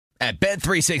At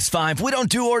Bet365, we don't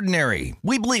do ordinary.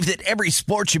 We believe that every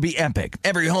sport should be epic.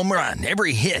 Every home run,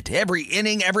 every hit, every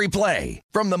inning, every play.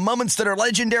 From the moments that are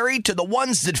legendary to the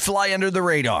ones that fly under the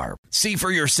radar. See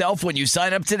for yourself when you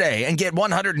sign up today and get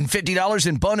 $150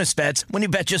 in bonus bets when you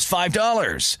bet just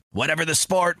 $5. Whatever the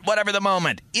sport, whatever the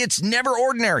moment, it's never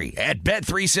ordinary at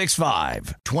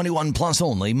Bet365. 21 plus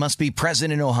only. Must be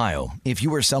present in Ohio. If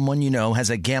you or someone you know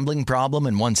has a gambling problem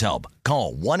and wants help,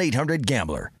 call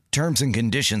 1-800-GAMBLER. Terms and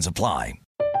conditions apply.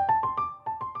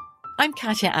 I'm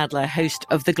Katya Adler, host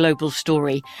of The Global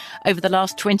Story. Over the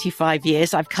last 25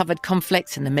 years, I've covered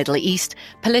conflicts in the Middle East,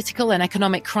 political and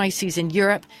economic crises in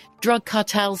Europe, drug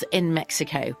cartels in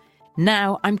Mexico.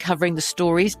 Now I'm covering the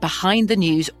stories behind the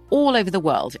news all over the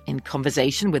world in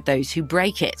conversation with those who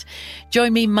break it.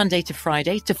 Join me Monday to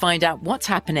Friday to find out what's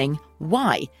happening,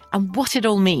 why, and what it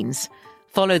all means.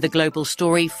 Follow The Global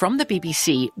Story from the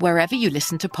BBC wherever you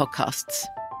listen to podcasts.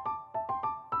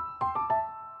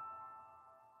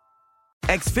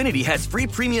 Xfinity has free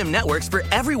premium networks for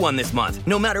everyone this month,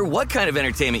 no matter what kind of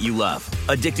entertainment you love.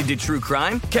 Addicted to true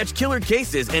crime? Catch killer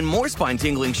cases and more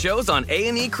spine-tingling shows on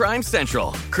A&E Crime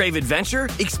Central. Crave adventure?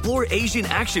 Explore Asian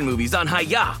action movies on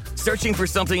Hi-YAH. Searching for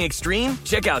something extreme?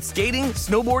 Check out skating,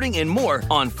 snowboarding, and more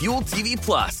on Fuel TV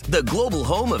Plus, the global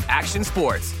home of action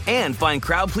sports. And find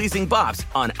crowd-pleasing bops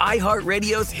on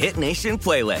iHeartRadio's Hit Nation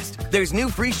playlist. There's new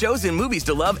free shows and movies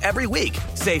to love every week.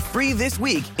 Say free this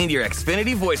week in your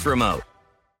Xfinity voice remote.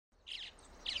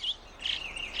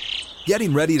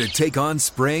 Getting ready to take on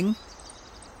spring?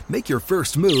 Make your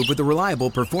first move with the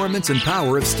reliable performance and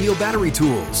power of Steel battery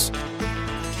tools.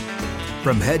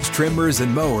 From hedge trimmers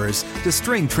and mowers to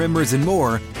string trimmers and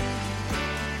more,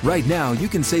 right now you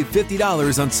can save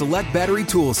 $50 on select battery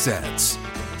tool sets.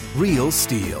 Real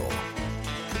Steel.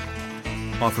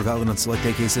 Offer valid on select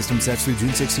AK system sets through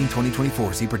June 16,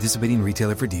 2024. See participating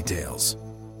retailer for details.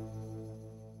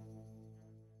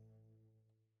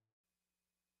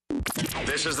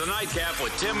 This is the Nightcap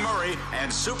with Tim Murray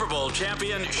and Super Bowl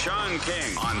champion Sean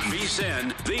King on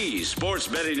VSiN, the Sports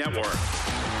Betting Network.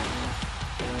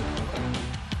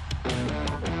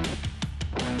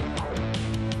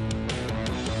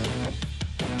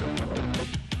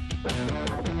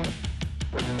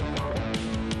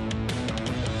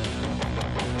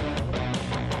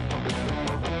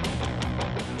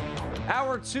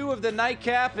 Hour 2 of the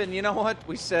Nightcap, and you know what?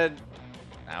 We said,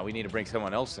 we need to bring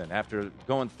someone else in. After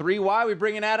going 3 wide, we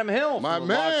bring in Adam Hill from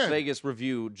the Las Vegas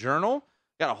Review-Journal.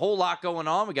 Got a whole lot going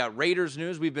on. We got Raiders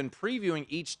news. We've been previewing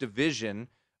each division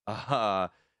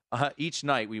each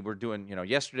night. We were doing,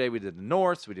 yesterday we did the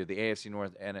North, so we did the AFC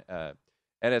North and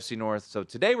NFC North. So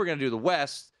today we're going to do the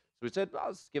West. So we said,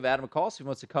 let's give Adam a call, see if he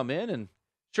wants to come in. And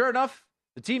sure enough,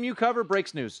 the team you cover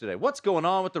breaks news today. What's going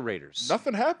on with the Raiders?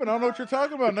 Nothing happened. I don't know what you're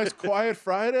talking about. Nice quiet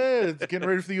Friday. It's getting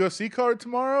ready for the UFC card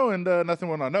tomorrow, and nothing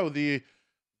went on. No, the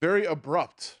very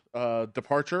abrupt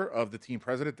departure of the team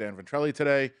president, Dan Ventrelli,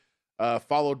 today,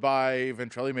 followed by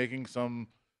Ventrelli making some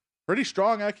pretty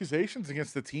strong accusations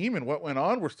against the team and what went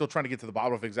on. We're still trying to get to the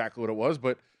bottom of exactly what it was,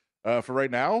 but for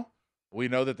right now, we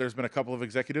know that there's been a couple of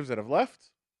executives that have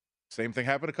left. Same thing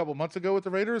happened a couple months ago with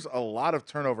the Raiders. A lot of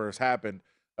turnover has happened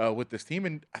with this team,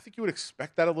 and I think you would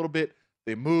expect that a little bit.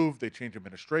 They moved, they changed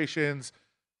administrations.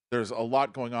 There's a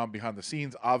lot going on behind the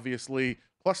scenes, obviously,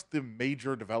 plus the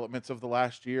major developments of the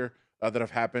last year that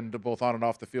have happened both on and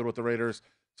off the field with the Raiders.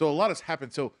 So a lot has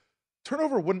happened. So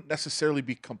turnover wouldn't necessarily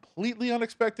be completely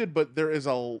unexpected, but there's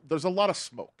a lot of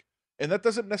smoke, and that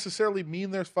doesn't necessarily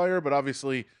mean there's fire, but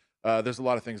obviously there's a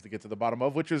lot of things to get to the bottom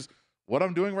of, which is what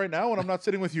I'm doing right now when I'm not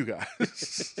sitting with you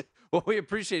guys. Well, we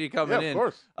appreciate you coming in.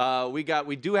 Of course.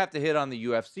 We do have to hit on the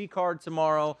UFC card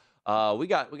tomorrow. We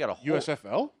got a whole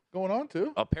USFL going on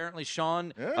too. Apparently,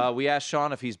 Sean. Yeah. We asked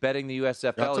Sean if he's betting the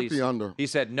USFL. I took the under. He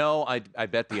said no. I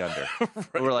bet the under.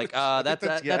 Right. We're like,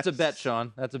 that's Yes. a bet,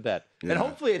 Sean. That's a bet. Yeah. And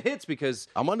hopefully it hits because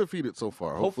I'm undefeated so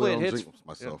far. hopefully I it don't hits. jinx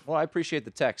myself. Well, I appreciate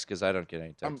the text because I don't get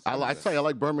any text. I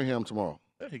like Birmingham tomorrow.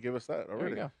 Yeah, he gave us that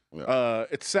already. There you Yeah.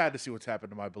 It's sad to see what's happened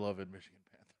to my beloved Michigan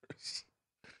Panthers.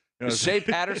 Is Shea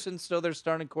Patterson still their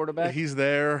starting quarterback? He's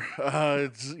there.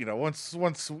 It's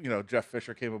once Jeff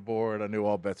Fisher came aboard, I knew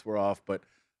all bets were off. But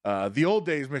the old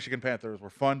days Michigan Panthers were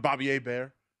fun. Bobby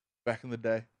Hebert back in the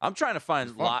day. I'm trying to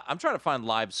find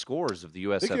live scores of the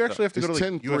USFL. I think you actually have to go to It's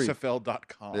 10-3.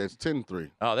 USFL.com. Yeah, it's 10-3.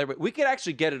 Oh, we could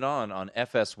actually get it on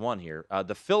FS1 here.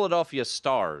 The Philadelphia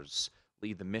Stars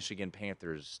lead the Michigan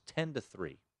Panthers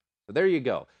 10-3. So there you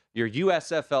go. Your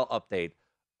USFL update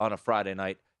on a Friday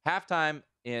night. Halftime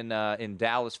in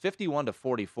Dallas,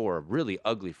 51-44. A really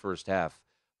ugly first half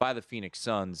by the Phoenix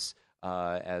Suns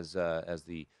as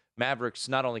the Mavericks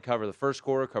not only cover the first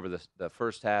quarter, cover the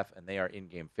first half, and they are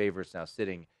in-game favorites now,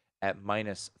 sitting at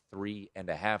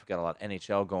 -3.5. Got a lot of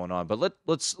NHL going on, but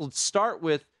let's start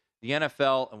with the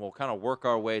NFL, and we'll kind of work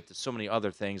our way to so many other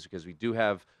things because we do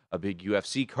have a big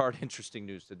UFC card. Interesting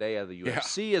news today out of the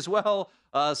UFC as well.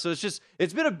 So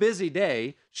it's been a busy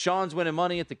day. Sean's winning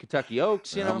money at the Kentucky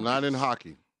Oaks. You know, I'm not in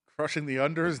hockey. Crushing the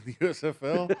unders in the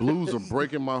USFL. Blues are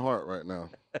breaking my heart right now.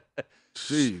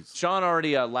 Jeez. Sean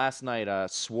already last night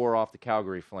swore off the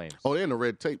Calgary Flames. Oh, they're in the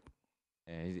red tape.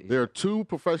 There are two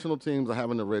professional teams that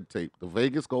have in the red tape: the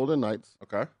Vegas Golden Knights,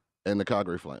 Okay. and the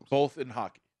Calgary Flames. Both in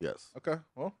hockey. Yes. Okay.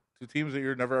 Well, two teams that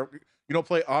you don't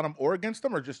play on them or against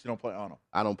them, or just you don't play on them?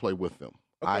 I don't play with them.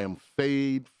 Okay. I am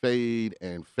fade,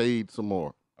 and fade some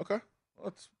more. Okay. Well,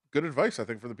 that's good advice, I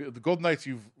think, for the Golden Knights.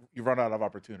 You've run out of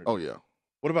opportunity. Oh yeah.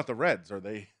 What about the Reds? Are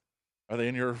they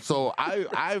in your? So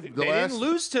I've the They last didn't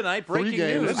lose tonight. 3 Breaking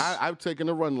games. news. I've taken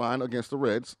the run line against the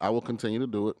Reds. I will continue to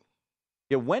do it.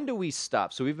 Yeah, when do we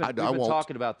stop? So we've been won't.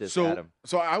 talking about this, So Adam.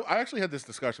 I actually had this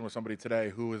discussion with somebody today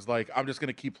who was like, I'm just going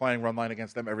to keep playing run line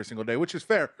against them every single day, which is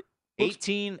fair.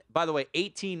 18, by the way,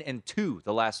 18-2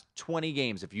 the last 20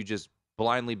 games if you just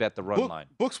blindly bet the run line.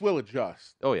 Books will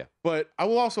adjust. Oh, yeah. But I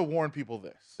will also warn people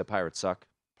this. The Pirates suck.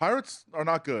 Pirates are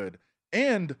not good.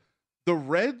 And the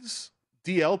Reds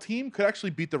DL team could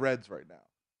actually beat the Reds right now.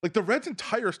 Like, the Reds'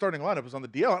 entire starting lineup is on the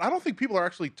DL, and I don't think people are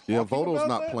actually talking about Voto's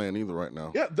not that. playing either right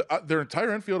now. Yeah, their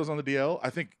entire infield is on the DL.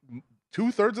 I think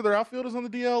 2/3 of their outfield is on the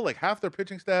DL, like half their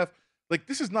pitching staff. Like,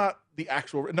 this is not the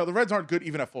actual – no, the Reds aren't good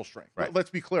even at full strength. Right. Let's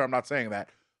be clear. I'm not saying that.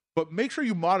 But make sure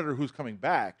you monitor who's coming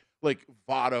back, like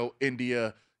Votto,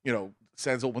 India,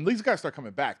 Senzel. When these guys start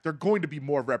coming back, they're going to be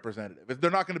more representative.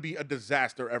 They're not going to be a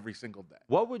disaster every single day.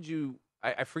 What would you –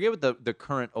 I forget what the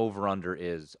current over-under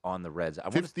is on the Reds.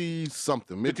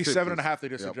 50-something. 57.5 they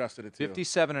just adjusted it to.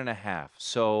 57.5.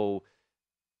 So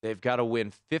they've got to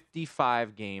win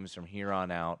 55 games from here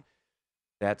on out.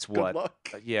 That's what – Good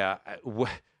luck. Yeah.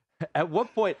 At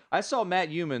what point – I saw Matt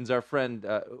Humans, our friend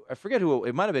I forget who –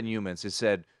 it might have been Humans, who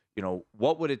said,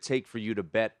 what would it take for you to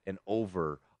bet an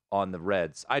over on the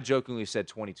Reds? I jokingly said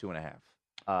 22.5.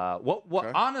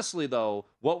 Okay. Honestly, though,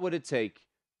 what would it take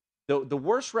 – the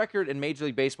worst record in Major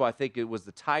League Baseball, I think it was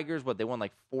the Tigers. They won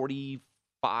like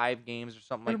 45 games or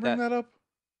something like that. Bring that up?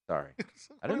 Sorry.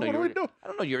 I don't know. What are we doing? I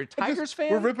don't know. You're a Tigers fan?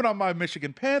 We're ripping on my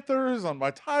Michigan Panthers, on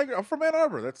my Tiger. I'm from Ann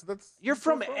Arbor. That's. You're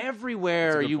from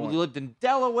everywhere. That's a good You point. lived in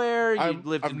Delaware. I've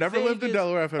never lived in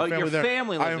Delaware. I've had family your there.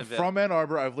 family lived I am in from Ann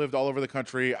Arbor. I've lived all over the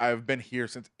country. I've been here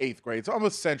since 8th grade, so I'm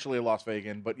essentially a Las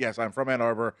Vegan. But yes, I'm from Ann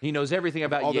Arbor. He knows everything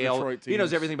about all the Yale. Detroit He knows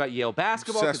teams. everything about Yale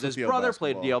basketball because Obsessed his with Yale brother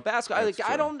played basketball. Yale basketball. That's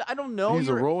I true. don't know. He's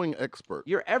a rowing expert.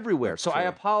 You're everywhere. So I true.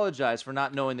 apologize for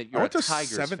not knowing that I you're a went to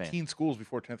Tigers 17 fan. schools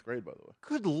before 10th grade, by the way.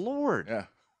 Good Lord. Yeah.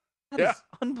 That Yeah. is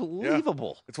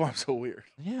unbelievable. That's why I'm so weird.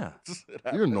 Yeah.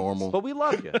 You're normal. But we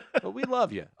love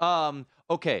you.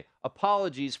 Okay.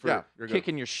 Apologies for Yeah, you're good.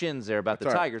 kicking your shins there about That's the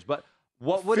all right. Tigers. But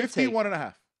what would it take?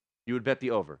 51.5. You would bet the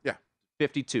over. Yeah.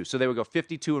 52. So they would go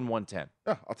 52 and 110.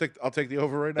 Yeah, I'll take the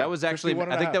over right now. That was actually,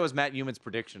 51.5. I think that was Matt Newman's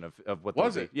prediction of what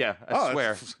Was they'll it? be. Yeah, I Oh,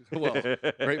 swear. Well,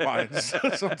 great minds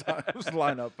sometimes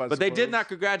line up. But they did not.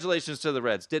 Congratulations to the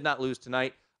Reds. Did not lose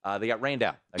tonight. They got rained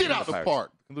out. Get against out the Pirates.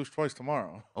 park. Can lose twice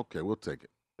tomorrow. Okay, we'll take it.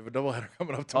 They have a doubleheader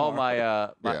coming up tomorrow. Oh my!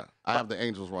 Yeah, I have the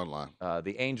Angels run line.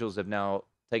 The Angels have now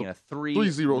taken a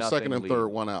 3-0 second and lead third,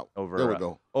 one out. over. There we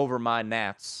go. Over my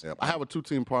Nats. Yep. I have a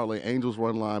 2-team parlay. Angels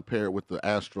run line paired with the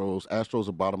Astros. Astros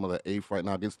are bottom of the 8th right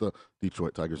now against the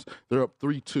Detroit Tigers. They're up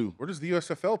 3-2. Where does the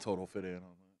USFL total fit in on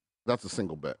that? That's a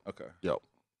single bet. Okay. Yep.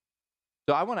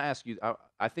 So I want to ask you.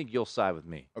 I think you'll side with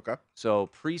me. Okay. So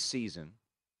preseason,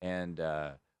 and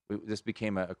this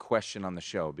became a question on the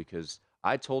show because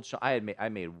I told Sean I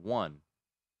made one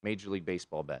Major League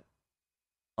Baseball bet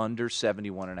under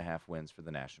 71.5 wins for the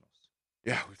Nationals.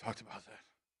 Yeah, we talked about that.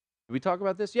 Did we talk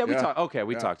about this? Yeah, we Yeah. talked. Okay,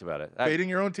 we Yeah. talked about it. Fading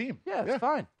your own team. Yeah, it's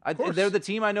fine. course. They're the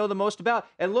team I know the most about.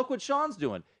 And look what Sean's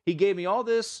doing. He gave me all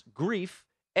this grief,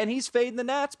 and he's fading the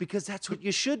Nats because that's what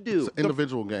you should do. It's an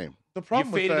individual game. The You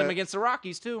problem with faded that, them against the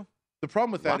Rockies, too. the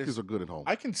problem with that Rockies is are good at home.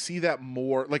 I can see that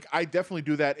more. Like, I definitely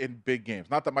do that in big games.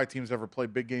 Not that my team's ever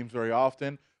played big games very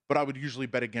often, but I would usually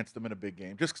bet against them in a big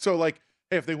game. Just so, like,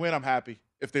 hey, if they win, I'm happy.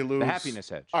 If they lose, The happiness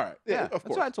hedge. All right. Yeah, of That's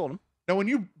course. what I told him. Now, when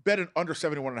you bet an under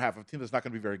 71.5 of a team that's not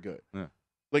going to be very good, Yeah.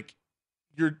 like,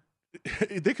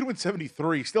 they could win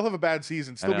 73, still have a bad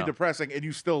season, still be know. depressing, and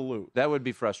you still lose. That would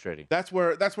be frustrating. That's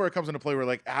where it comes into play. Where,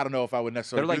 like, I don't know if I would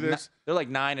necessarily do this. They're like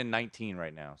 9-19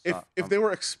 right now. So If they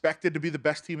were expected to be the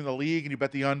best team in the league and you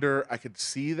bet the under, I could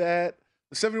see that.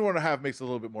 The 71.5 makes it a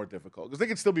little bit more difficult because they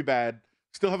can still be bad,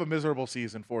 still have a miserable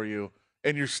season for you.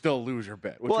 and you still lose your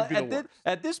bet. Which Well, would be the worst.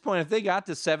 at this point, if they got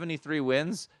to 73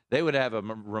 wins, they would have a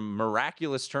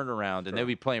miraculous turnaround, and they'd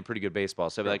be playing pretty good baseball.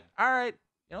 So they'd be like, all right,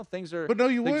 things are. But no,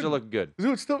 you things wouldn't. are looking good. It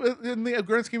would still, in the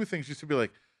grand scheme of things, used to be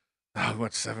like, we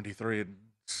went 73 and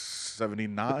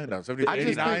 79. No, 73,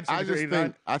 89, 73,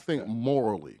 89. I think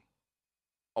morally.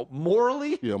 Oh,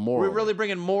 morally? Yeah, morally. We're really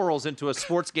bringing morals into a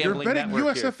sports gambling You're betting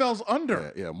network USFL's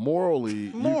under. Yeah,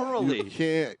 morally. You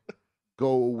can't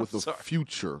go with a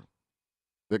future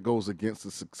that goes against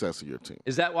the success of your team.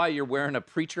 Is that why you're wearing a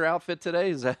preacher outfit today?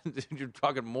 Is that you're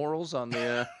talking morals on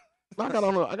the? I got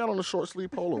on a short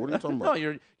sleeve polo. What are you talking about? No,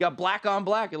 you got black on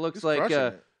black. It looks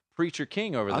like Preacher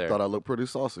King over there. I thought I looked pretty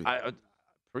saucy.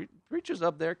 Preacher's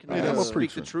up there. Can I am a speak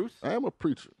preacher. the truth? I am a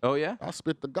preacher. Oh yeah, I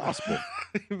spit the gospel.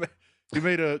 You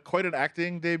made quite an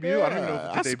acting debut. Yeah, I don't even know if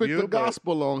it's a I debut. spit the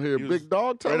gospel on here, big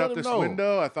dog. Tell right them out this no.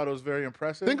 window. I thought it was very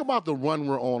impressive. Think about the run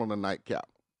we're on the nightcap.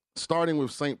 Starting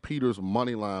with St. Peter's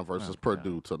money line versus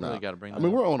Purdue till now. Really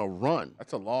we're on a run.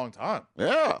 That's a long time.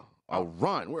 Yeah, a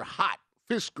run. We're hot.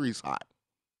 Fish grease hot.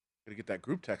 Gotta get that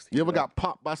group text. You ever got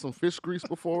popped by some fish grease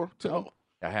before? No,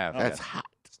 I have. That's hot.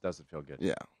 This doesn't feel good.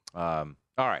 Yeah.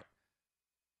 All right.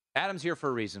 Adam's here for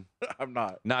a reason. I'm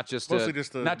not. Not just Mostly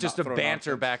not just a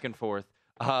banter nonsense. back and forth.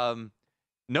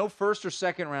 No first or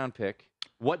second round pick.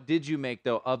 What did you make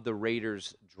though of the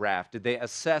Raiders draft? Did they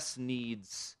assess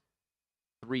needs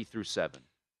 3 through 7?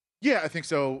 Yeah, I think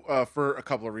so. For a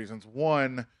couple of reasons.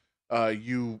 One,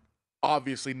 you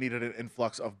obviously needed an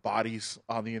influx of bodies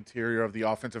on the interior of the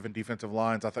offensive and defensive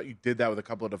lines. I thought you did that with a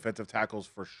couple of defensive tackles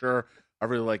for sure. I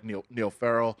really like Neil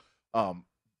Farrell.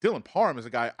 Dylan Parham is a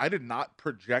guy I did not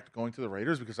project going to the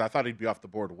Raiders because I thought he'd be off the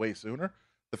board way sooner.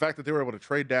 The fact that they were able to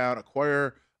trade down,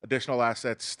 acquire additional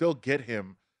assets, still get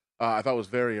him, I thought was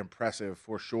very impressive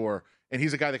for sure. And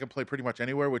he's a guy that can play pretty much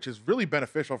anywhere, which is really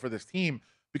beneficial for this team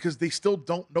because they still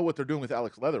don't know what they're doing with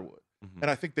Alex Leatherwood. And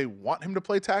I think they want him to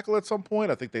play tackle at some point.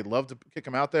 I think they'd love to kick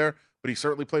him out there, but he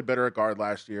certainly played better at guard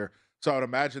last year. So I would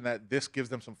imagine that this gives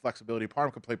them some flexibility.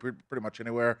 Parham can play pretty much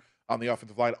anywhere on the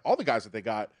offensive line. All the guys that they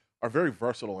got are very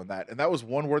versatile in that. And that was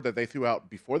one word that they threw out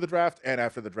before the draft and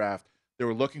after the draft. They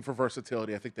were looking for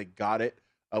versatility. I think they got it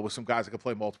with some guys that could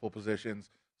play multiple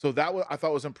positions. So that I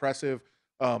thought was impressive.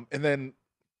 And then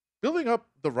building up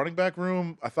the running back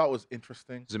room, I thought was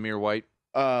interesting. Zamir White.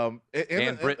 And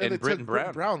Britton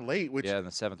Brown late, which in the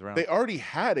 7th round. They already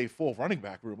had a full running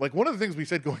back room. Like one of the things we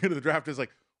said going into the draft is like,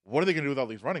 what are they going to do with all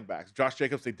these running backs? Josh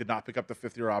Jacobs, they did not pick up the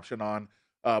 5th-year option on,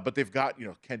 but they've got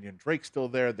Kenyon Drake still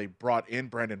there. They brought in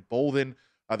Brandon Bolden.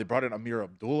 They brought in Amir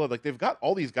Abdullah. Like they've got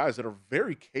all these guys that are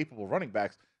very capable running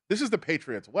backs. This is the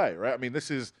Patriots way, right? I mean, this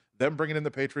is them bringing in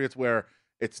the Patriots where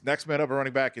it's next man up a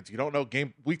running back. It's you don't know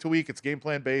game week to week. It's game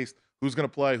plan based. Who's going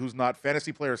to play? Who's not?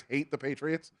 Fantasy players hate the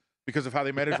Patriots because of how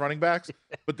they manage running backs.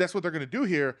 But that's what they're going to do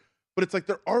here. But it's like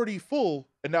they're already full,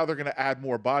 and now they're going to add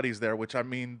more bodies there, which, I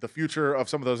mean, the future of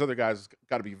some of those other guys has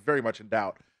got to be very much in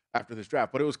doubt after this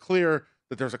draft. But it was clear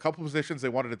that there's a couple positions they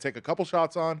wanted to take a couple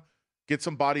shots on, get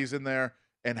some bodies in there,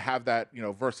 and have that,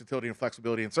 versatility and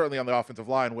flexibility. And certainly on the offensive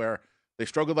line where they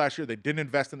struggled last year, they didn't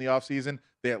invest in the offseason,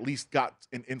 they at least got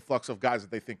an influx of guys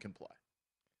that they think can play.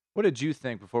 What did you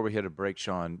think before we hit a break,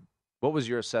 Sean? What was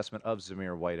your assessment of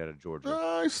Zamir White out of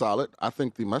Georgia? He's solid. I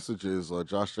think the message is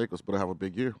Josh Jacobs better have a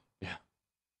big year.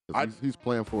 Yeah. He's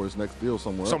playing for his next deal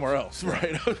somewhere else.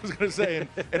 Right. I was going to say,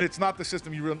 and it's not the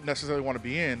system you necessarily want to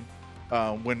be in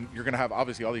when you're going to have,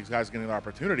 obviously, all these guys getting the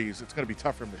opportunities. It's going to be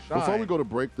tough for him to shine. Before we go to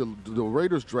break, the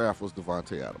Raiders draft was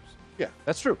Devontae Adams. Yeah.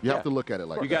 That's true. You have to look at it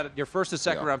like that. You got your first and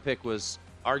second round pick was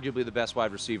arguably the best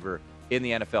wide receiver in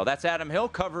the NFL. That's Adam Hill,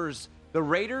 covers the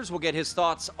Raiders. We'll get his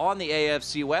thoughts on the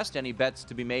AFC West. Any bets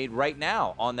to be made right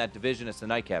now on that division? It's the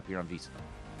Nightcap here on VSiN.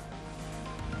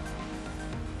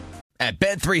 At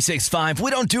Bet365, we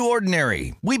don't do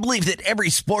ordinary. We believe that every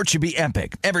sport should be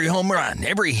epic. Every home run,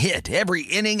 every hit, every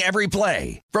inning, every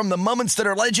play. From the moments that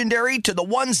are legendary to the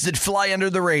ones that fly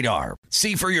under the radar.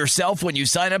 See for yourself when you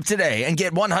sign up today and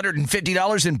get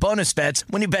 $150 in bonus bets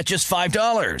when you bet just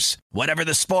 $5. Whatever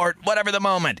the sport, whatever the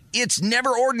moment, it's never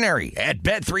ordinary at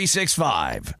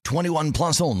Bet365. 21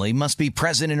 plus only. Must be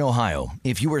present in Ohio.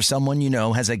 If you or someone you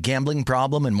know has a gambling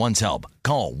problem and wants help,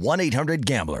 call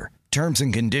 1-800-GAMBLER. Terms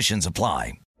and conditions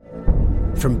apply.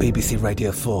 From BBC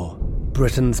Radio 4,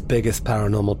 Britain's biggest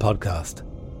paranormal podcast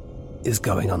is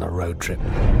going on a road trip.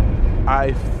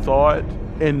 I thought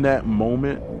in that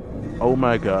moment, oh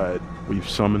my God, we've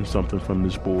summoned something from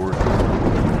this board.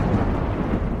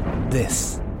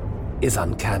 This is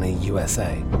Uncanny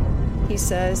USA. He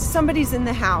says, somebody's in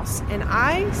the house, and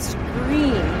I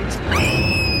screamed.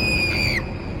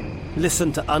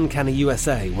 Listen to Uncanny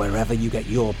USA wherever you get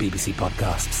your BBC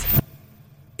podcasts,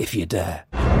 if you dare.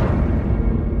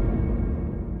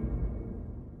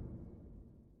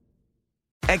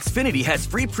 Xfinity has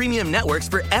free premium networks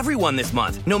for everyone this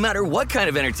month, no matter what kind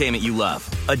of entertainment you love.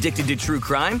 Addicted to true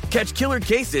crime? Catch killer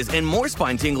cases and more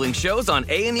spine-tingling shows on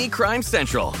A&E Crime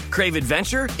Central. Crave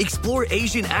adventure? Explore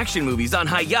Asian action movies on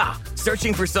Hi-Ya.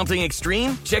 Searching for something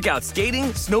extreme? Check out skating,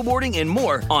 snowboarding, and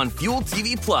more on Fuel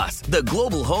TV Plus, the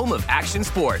global home of action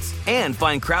sports. And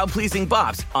find crowd-pleasing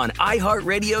bops on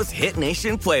iHeartRadio's Hit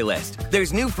Nation playlist.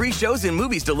 There's new free shows and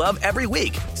movies to love every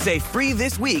week. Say free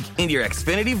this week in your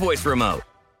Xfinity voice remote.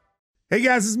 Hey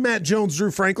guys, this is Matt Jones,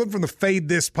 Drew Franklin from the Fade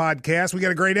This podcast. We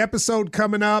got a great episode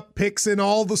coming up, picks in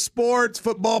all the sports,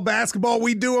 football, basketball,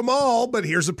 we do them all, but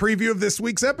here's a preview of this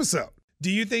week's episode. Do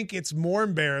you think it's more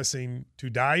embarrassing to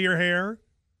dye your hair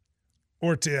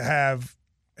or to have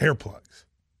hair plugs?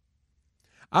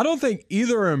 I don't think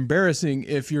either are embarrassing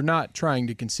if you're not trying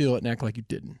to conceal it and act like you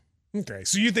didn't. Okay,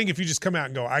 so you think if you just come out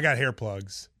and go, I got hair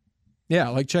plugs. Yeah,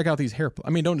 like check out these hair plugs.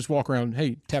 I mean, don't just walk around,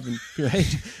 tapping,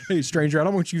 hey, stranger, I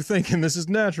don't want you thinking this is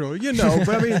natural. You know,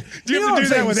 but I mean, do you have to do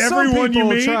that with everyone you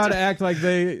meet? Try to act like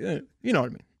they, you know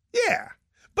what I mean? Yeah.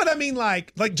 But I mean,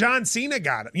 like John Cena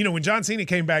got it. You know, when John Cena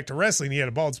came back to wrestling, he had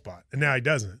a bald spot, and now he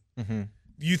doesn't. Mm-hmm.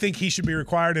 You think he should be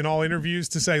required in all interviews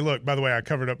to say, look, by the way, I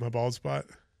covered up my bald spot?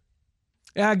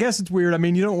 Yeah, I guess it's weird. I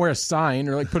mean, you don't wear a sign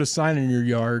or like put a sign in your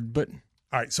yard, but.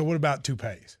 All right, so what about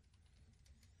toupees?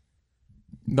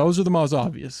 Those are the most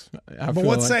obvious. But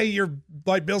let's say you're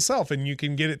like Bill Self and you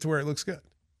can get it to where it looks good.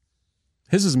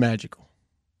 His is magical.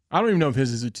 I don't even know if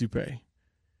his is a toupee.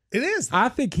 It is. I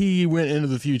think he went into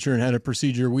the future and had a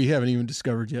procedure we haven't even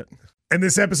discovered yet. And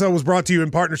this episode was brought to you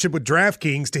in partnership with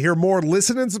DraftKings. To hear more,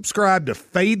 listen and subscribe to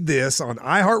Fade This on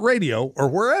iHeartRadio or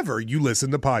wherever you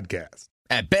listen to podcasts.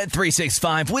 At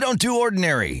Bet365, we don't do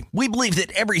ordinary. We believe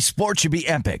that every sport should be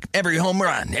epic. Every home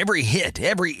run, every hit,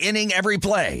 every inning, every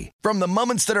play. From the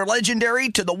moments that are legendary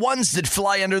to the ones that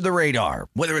fly under the radar.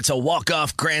 Whether it's a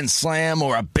walk-off grand slam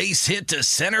or a base hit to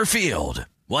center field.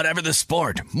 Whatever the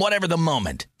sport, whatever the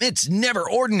moment. It's never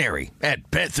ordinary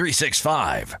at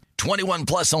Bet365. 21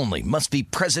 plus only. Must be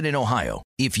present in Ohio.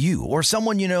 If you or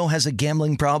someone you know has a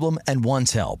gambling problem and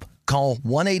wants help, call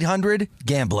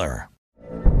 1-800-GAMBLER.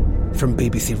 From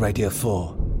BBC Radio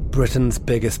 4, Britain's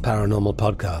biggest paranormal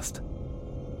podcast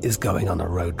is going on a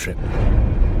road trip.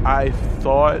 I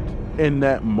thought in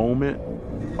that moment,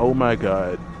 oh my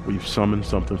God, we've summoned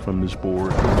something from this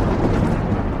board.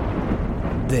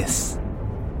 This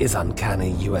is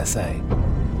Uncanny USA.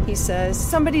 He says,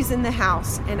 somebody's in the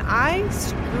house, and I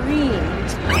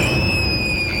screamed.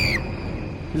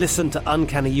 Listen to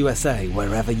Uncanny USA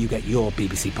wherever you get your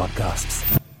BBC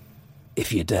podcasts,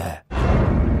 if you dare.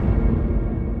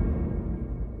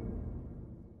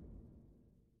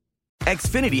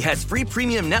 Xfinity has free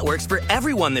premium networks for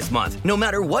everyone this month, no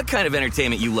matter what kind of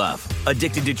entertainment you love.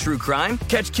 Addicted to true crime?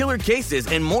 Catch killer cases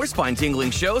and more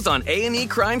spine-tingling shows on A&E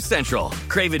Crime Central.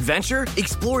 Crave adventure?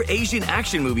 Explore Asian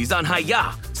action movies on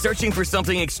Hi-Ya. Searching for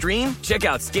something extreme? Check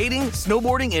out skating,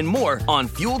 snowboarding, and more on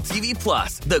Fuel TV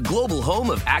Plus, the global home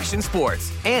of action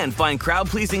sports. And find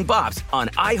crowd-pleasing bops on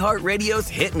iHeartRadio's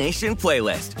Hit Nation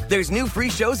playlist. There's new free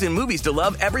shows and movies to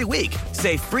love every week.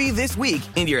 Say free this week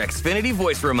in your Xfinity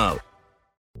voice remote.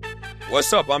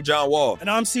 What's up? I'm John Wall. And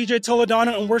I'm CJ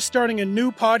Toledano, and we're starting a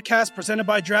new podcast presented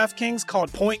by DraftKings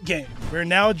called Point Game. We're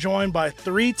now joined by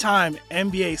three-time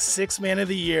NBA Sixth Man of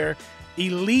the Year,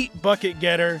 elite bucket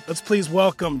getter. Let's please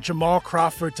welcome Jamal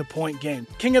Crawford to Point Game.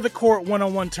 King of the Court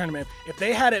one-on-one tournament. If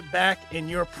they had it back in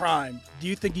your prime, do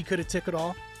you think you could have took it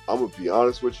all? I'm going to be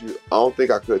honest with you. I don't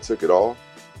think I could have took it all,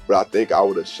 but I think I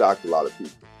would have shocked a lot of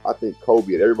people. I think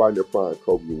Kobe and everybody in their prime,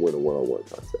 Kobe would win a one-on-one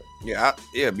contest. Yeah,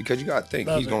 because you got to think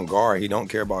he's going to guard. He don't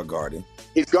care about guarding.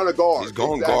 He's going to guard. He's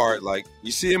going to guard. Like,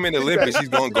 you see him in the Olympics, he's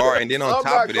going to guard. And then on top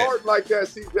of that. I'm not guarding like that,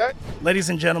 CJ.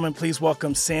 Ladies and gentlemen, please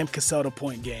welcome Sam Cassell to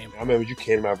Point Game. I remember you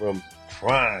came to my room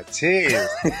crying, tears,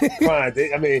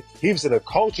 crying. I mean, he was in a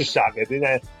culture shock. And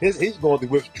then he's going through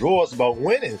withdrawals about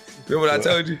winning. Remember what I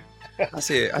told you? I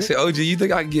said, OG, you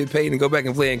think I can get paid and go back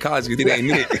and play in college because it ain't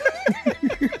it?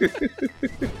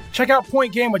 Check out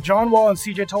Point Game with John Wall and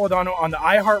CJ Toledano on the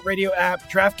iHeartRadio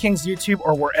app, DraftKings YouTube,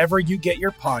 or wherever you get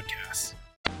your podcasts.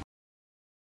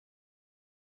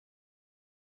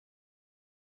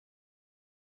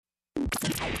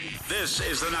 This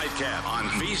is the Nightcap on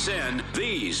VSiN,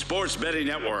 the Sports Betting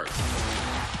Network.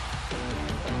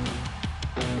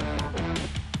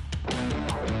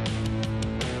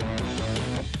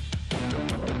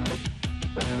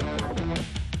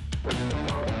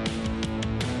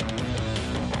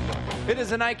 It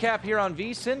is a Nightcap here on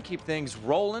VSiN. Keep things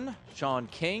rolling. Sean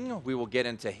King, we will get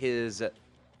into his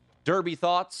Derby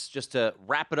thoughts, just to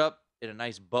wrap it up in a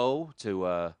nice bow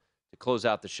to close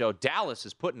out the show. Dallas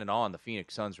is putting it on the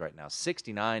Phoenix Suns right now,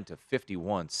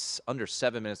 69-51, under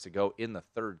 7 minutes to go in the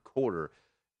third quarter,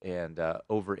 and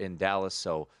over in Dallas.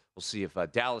 So we'll see if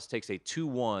Dallas takes a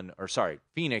 2-1, or sorry,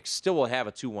 Phoenix still will have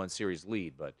a 2-1 series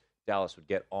lead, but Dallas would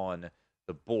get on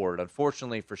the board.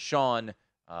 Unfortunately for Sean,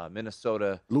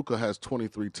 Minnesota. Luka has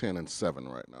 23, 10, and 7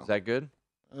 right now. Is that good?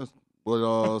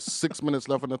 With 6 minutes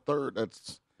left in the third,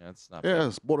 that's not bad.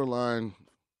 It's borderline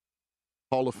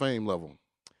Hall of Fame level.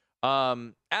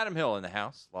 Adam Hill in the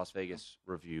house, Las Vegas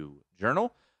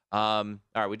Review-Journal. All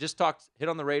right, we just hit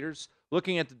on the Raiders,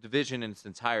 looking at the division in its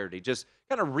entirety, just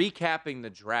kind of recapping the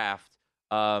draft.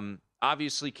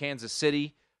 Obviously, Kansas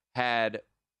City had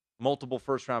multiple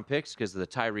first-round picks because of the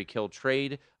Tyreek Hill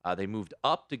trade. They moved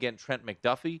up to get Trent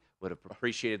McDuffie. Would have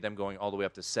appreciated them going all the way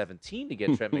up to 17 to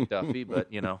get Trent McDuffie, but,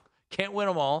 can't win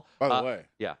them all. By the way.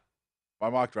 Yeah. My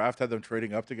mock draft had them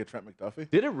trading up to get Trent McDuffie.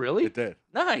 Did it really? It did.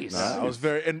 Nice. I was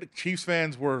and Chiefs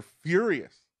fans were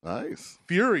furious. Nice.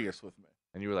 Furious with me.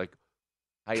 And you were like,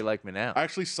 how you like me now? I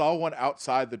actually saw one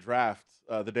outside the draft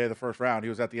the day of the first round. He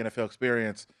was at the NFL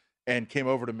Experience and came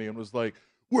over to me and was like,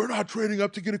 we're not trading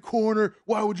up to get a corner.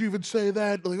 Why would you even say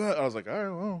that? I was like, all right,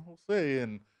 well, we'll see.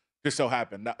 And just so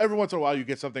happened. Now, every once in a while, you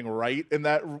get something right in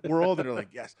that world, and you're like,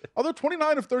 yes. Although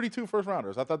 29 of 32 first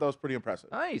rounders, I thought that was pretty impressive.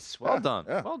 Nice. Well done.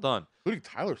 Yeah. Well done. Including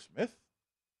Tyler Smith.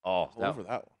 Oh, over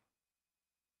that one.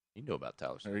 You know about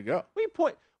Tyler Smith. There you go.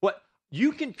 What?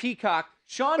 You can peacock.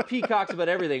 Sean peacocks about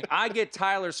everything. I get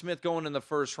Tyler Smith going in the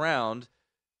first round,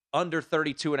 under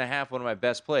 32.5, one of my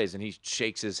best plays, and he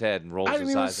shakes his head and rolls his eyes. I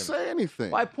didn't even say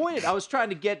anything. Well, I was trying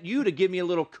to get you to give me a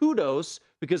little kudos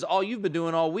because all you've been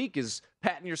doing all week is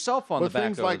patting yourself on the back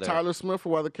things over like there. Tyler Smith are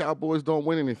why the Cowboys don't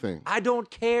win anything. I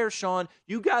don't care, Sean.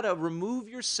 You got to remove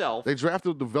yourself. They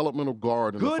drafted a developmental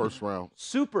guard in the first round.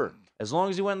 Super. As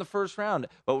long as he went in the first round.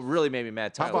 But what really made me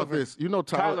mad, How about this?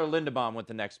 Tyler Linderbaum went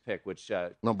the next pick, which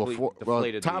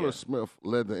deflated Tyler Smith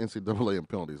led the NCAA in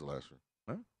penalties last year.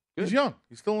 He's young.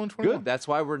 He's still only 21. Good. That's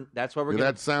why we're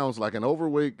That sounds like an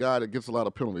overweight guy that gets a lot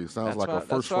of penalties. Sounds like a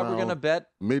first round, we're gonna bet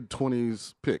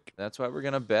mid-20s pick. That's why we're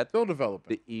gonna bet still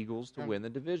developing the Eagles to win the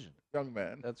division. Young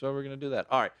man. That's why we're gonna do that.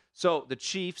 All right. So the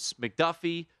Chiefs,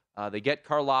 McDuffie, they get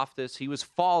Karlaftis. He was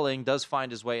falling, does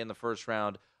find his way in the first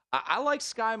round. I like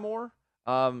Sky Moore.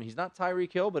 He's not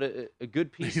Tyreek Hill, but a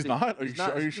good piece. He's not?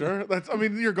 Are you sure?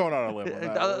 You're going on a limb on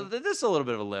that. This is a little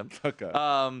bit of a limb. Okay.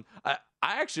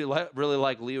 I actually really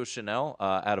like Leo Chanel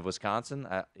out of Wisconsin.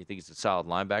 I think he's a solid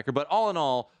linebacker. But all in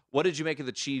all, what did you make of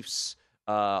the Chiefs'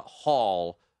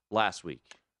 haul last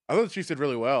week? I thought the Chiefs did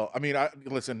really well. I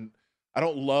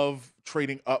don't love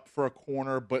trading up for a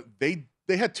corner, but they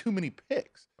had too many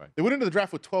picks. Right. They went into the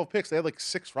draft with 12 picks. They had like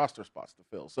 6 roster spots to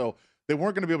fill. So they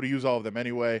weren't going to be able to use all of them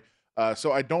anyway.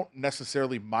 So I don't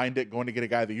necessarily mind it going to get a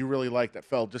guy that you really like that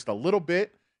fell just a little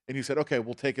bit, and you said, okay,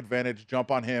 we'll take advantage, jump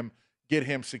on him, get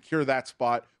him, secure that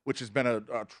spot, which has been a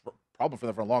problem for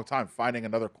them for a long time, finding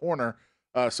another corner.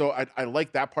 So I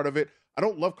like that part of it. I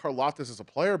don't love Karlaftis as a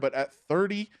player, but at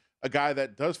 30, a guy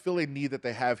that does feel a need that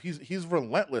they have, he's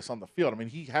relentless on the field. I mean,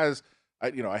 he has,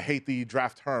 I hate the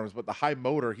draft terms, but the high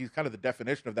motor, he's kind of the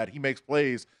definition of that. He makes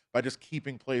plays by just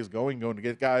keeping plays going to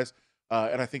get guys.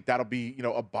 And I think that'll be,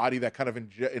 a body that kind of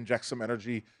injects some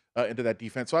energy into that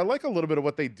defense. So I like a little bit of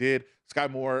what they did. Sky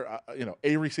Moore,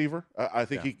 a receiver. I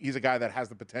think he's a guy that has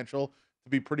the potential to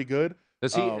be pretty good.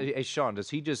 Does he, Sean, does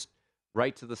he just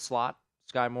right to the slot,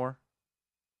 Sky Moore?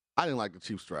 I didn't like the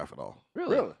Chiefs draft at all.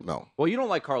 Really? No. Well, you don't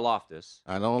like Karlaftis.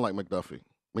 I don't like McDuffie.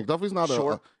 McDuffie's not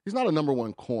he's not a number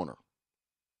one corner.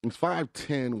 He's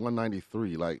 5'10",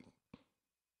 193. Like,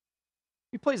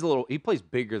 he plays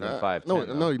bigger than 5'10".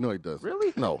 No, he doesn't.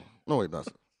 Really? No, he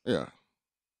doesn't. Yeah.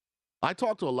 I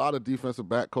talked to a lot of defensive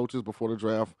back coaches before the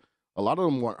draft. A lot of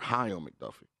them weren't high on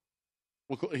McDuffie.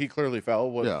 Well, he clearly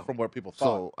fell from what people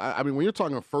thought. So, when you're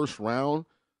talking first round,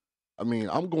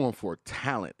 I'm going for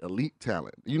talent, elite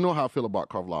talent. You know how I feel about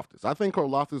Karlaftis. I think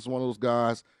Karlaftis is one of those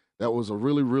guys that was a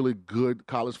really, really good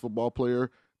college football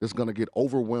player that's going to get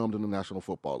overwhelmed in the National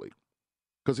Football League.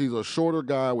 Because he's a shorter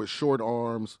guy with short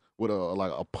arms with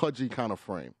a pudgy kind of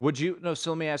frame.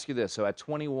 So let me ask you this. So at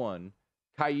 21,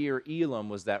 Kaiir Elam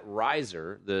was that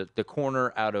riser, the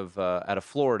corner out of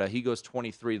Florida. He goes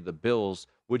 23 to the Bills.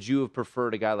 Would you have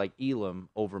preferred a guy like Elam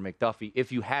over McDuffie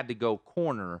if you had to go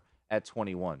corner at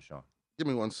 21, Sean? Give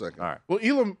me 1 second. All right. Well,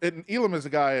 Elam is a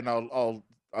guy, and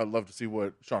I'd love to see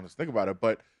what Sean has to think about it,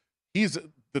 but he's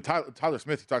the Tyler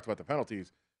Smith, he talked about the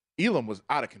penalties. Elam was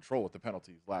out of control with the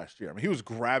penalties last year. He was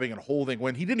grabbing and holding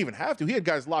when he didn't even have to. He had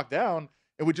guys locked down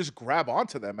and would just grab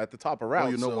onto them at the top of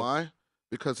rounds. Well, you know why?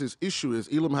 because his issue is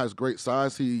Elam has great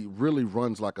size. He really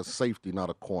runs like a safety, not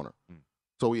a corner.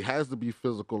 So he has to be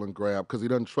physical and grab because he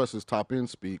doesn't trust his top-end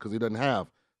speed because he doesn't have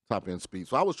top-end speed.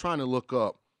 So I was trying to look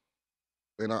up,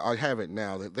 and I have it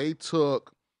now, that they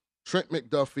took Trent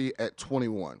McDuffie at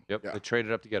 21. Yep, they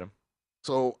traded up to get him.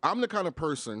 So I'm the kind of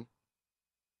person,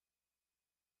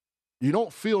 you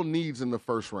don't feel needs in the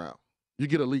first round. You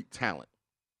get elite talent.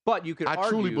 But you could I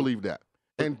truly believe that.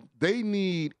 And they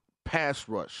need pass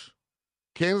rush.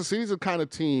 Kansas City's the kind of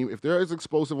team, if they're as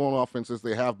explosive on offense as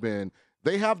they have been,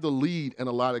 they have the lead in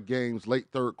a lot of games, late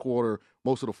third quarter,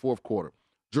 most of the fourth quarter.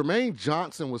 Jermaine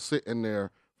Johnson was sitting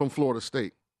there from Florida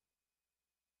State.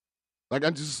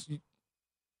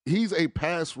 He's a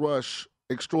pass rush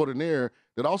extraordinaire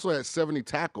that also has 70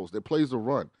 tackles, that plays the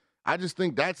run. I just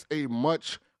think that's a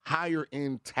much higher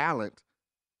end talent,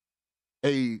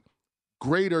 a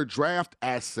greater draft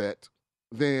asset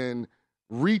than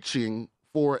reaching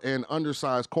for an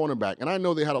undersized cornerback. And I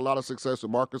know they had a lot of success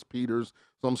with Marcus Peters.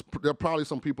 There are probably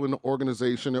some people in the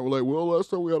organization that were like, well, last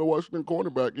time we had a Washington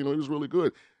cornerback, he was really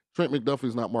good. Trent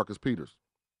McDuffie's not Marcus Peters.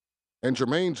 And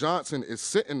Jermaine Johnson is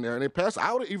sitting there, and they pass.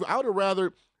 I would have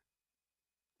rather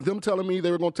them telling me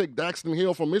they were going to take Daxton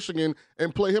Hill from Michigan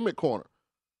and play him at corner.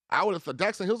 I would have thought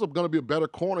Daxton Hill's going to be a better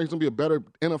corner. He's going to be a better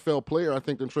NFL player, I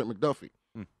think, than Trent McDuffie.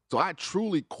 So I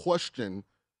truly question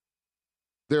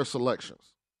their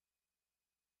selections.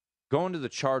 Going to the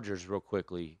Chargers real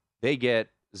quickly, they get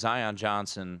Zion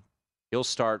Johnson. He'll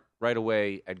start right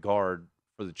away at guard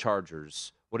for the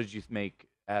Chargers. What did you make,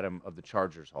 Adam, of the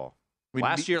Chargers haul?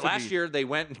 Last year they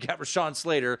went and got Rashawn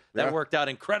Slater. That worked out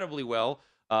incredibly well.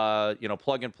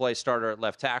 Plug and play starter at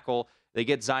left tackle. They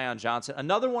get Zion Johnson,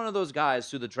 another one of those guys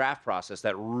through the draft process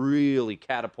that really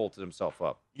catapulted himself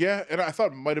up. Yeah, and I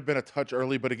thought it might have been a touch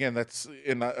early, but again,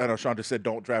 I know Sean just said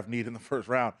don't draft need in the first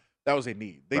round. That was a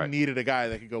need. They needed a guy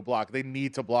that could go block. They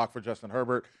need to block for Justin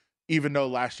Herbert, even though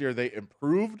last year they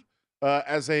improved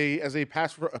as a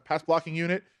pass blocking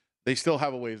unit. They still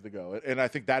have a ways to go, and I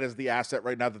think that is the asset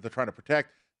right now that they're trying to protect.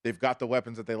 They've got the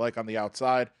weapons that they like on the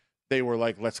outside. They were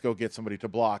like, let's go get somebody to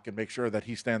block and make sure that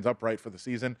he stands upright for the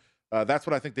season. That's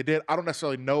what I think they did. I don't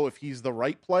necessarily know if he's the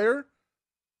right player,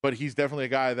 but he's definitely a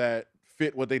guy that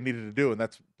fit what they needed to do, and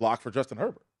that's block for Justin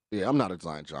Herbert. Yeah, I'm not a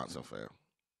Zion Johnson fan.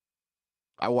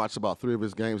 I watched about 3 of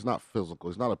his games. Not physical.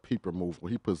 It's not a peeper move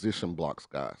where he position blocks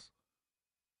guys.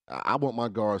 I want my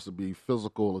guards to be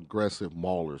physical, aggressive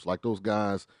maulers. Like those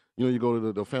guys, you go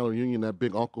to the family reunion, that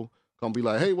big uncle come be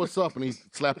like, hey, what's up? And he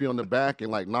slap you on the back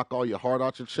and, knock all your heart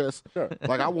out your chest. Sure.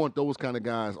 I want those kind of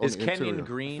guys on the interior. Is Kenyon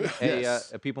Green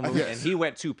a people mover? Yes. And he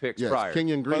went 2 picks prior.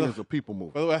 Kenyon Green is a people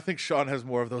mover. By the way, I think Sean has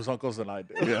more of those uncles than I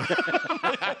do. Yeah.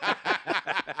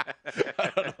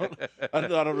 I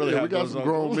don't really have we got those some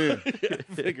grown men.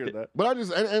 Figured that. But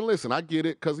and listen, I get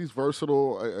it because he's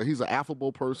versatile. He's an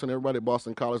affable person. Everybody at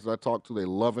Boston College that I talk to, they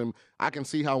love him. I can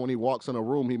see how when he walks in a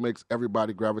room, he makes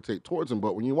everybody gravitate towards him.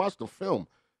 But when you watch the film,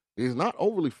 he's not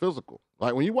overly physical.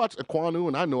 Like when you watch Ekwonu,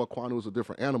 and I know Ekwonu is a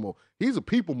different animal, he's a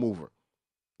people mover.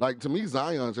 To me,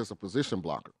 Zion's just a position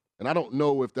blocker. And I don't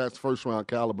know if that's first-round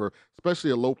caliber,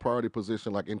 especially a low-priority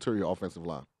position like interior offensive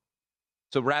line.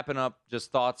 So wrapping up,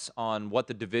 just thoughts on what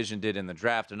the division did in the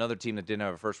draft. Another team that didn't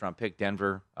have a first-round pick,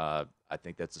 Denver. I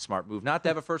think that's a smart move not to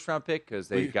have a first-round pick because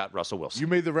they got Russell Wilson. You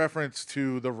made the reference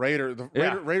to the Raiders.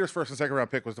 Raiders' first and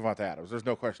second-round pick was Devontae Adams. There's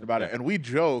no question about it. And we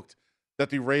joked that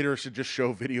the Raiders should just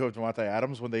show video of Devontae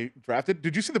Adams when they drafted.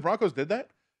 Did you see the Broncos did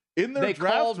that? In their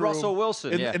draft called room, Russell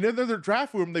Wilson. And in their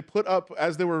draft room, they put up,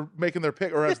 as they were making their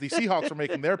pick, or as the Seahawks were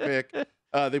making their pick,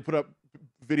 they put up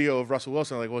video of Russell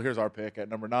Wilson. Like, well, here's our pick at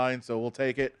number 9, so we'll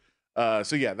take it.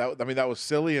 That was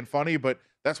silly and funny, but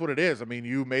that's what it is. I mean,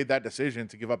 you made that decision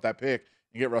to give up that pick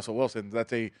and get Russell Wilson.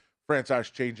 That's a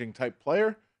franchise-changing type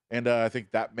player, and I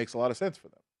think that makes a lot of sense for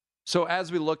them. So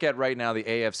as we look at right now the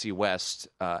AFC West,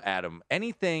 Adam,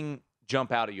 anything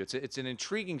jump out at you? It's an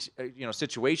intriguing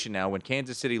situation now when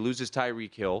Kansas City loses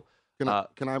Tyreek Hill. Can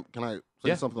I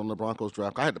say something on the Broncos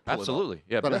draft? I had to pull Absolutely.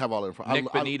 it up. Yeah, I have all the info.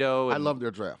 Nick Bonito. I love their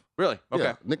draft. Really? Okay.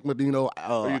 Yeah, Nick Bonito.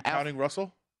 Are you counting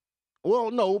Russell? Well,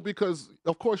 no, because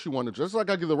of course you want to. Just like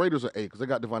I give the Raiders an A because they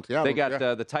got Devontae Adams. They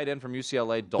got the tight end from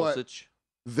UCLA, Dulcich.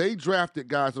 But they drafted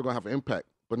guys that are going to have an impact.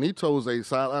 Bonito's a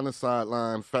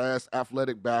sideline, fast,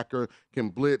 athletic backer, can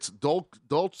blitz.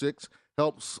 Dulcich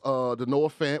helps the Noah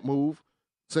Fant move,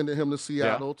 sending him to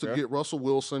Seattle to get Russell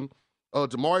Wilson.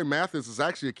 Damari Mathis is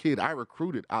actually a kid I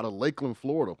recruited out of Lakeland,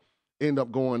 Florida. End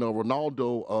up going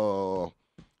Ronaldo.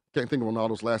 Can't think of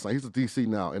Ronaldo's last name. He's a DC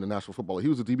now in the National Football League. He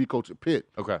was a DB coach at Pitt.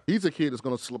 Okay. He's a kid that's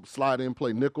going to slide in,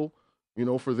 play nickel,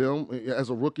 for them as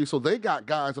a rookie. So they got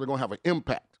guys that are going to have an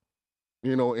impact,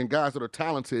 and guys that are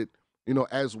talented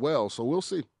as well. So we'll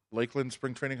see. Lakeland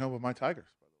spring training home with my Tigers.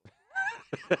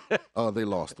 They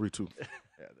lost 3-2.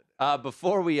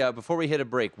 Before we hit a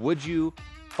break, would you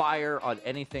fire on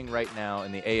anything right now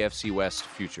in the AFC West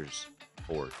futures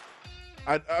board?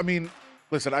 I mean,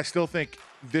 listen, I still think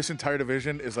this entire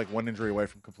division is like one injury away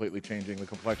from completely changing the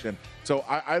complexion. So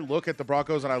I look at the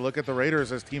Broncos and I look at the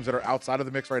Raiders as teams that are outside of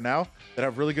the mix right now that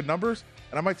have really good numbers,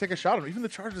 and I might take a shot on them. Even the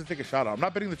Chargers take a shot on them. I'm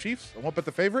not betting the Chiefs. I won't bet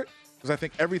the favorite because I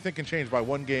think everything can change by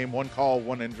one game, one call,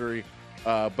 one injury.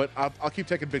 But I'll keep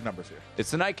taking big numbers here.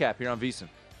 It's the Nightcap here on VSiN.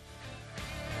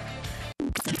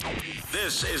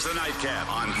 This is the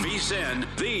Nightcap on VSiN,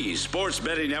 the Sports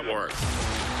Betting Network.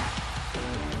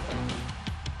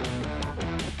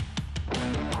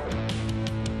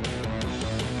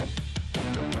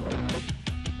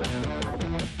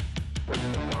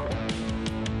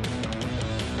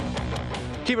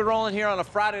 Keep it rolling here on a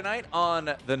Friday night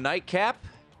on the Nightcap.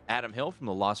 Adam Hill from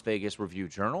the Las Vegas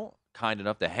Review-Journal, kind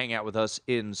enough to hang out with us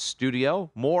in studio.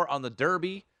 More on the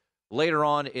Derby later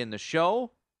on in the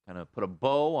show. Kind of put a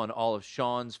bow on all of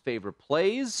Sean's favorite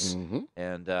plays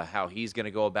and how he's going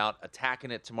to go about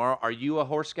attacking it tomorrow. Are you a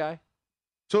horse guy?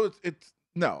 So it's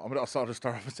no. I'll just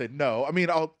start off and say no. I mean,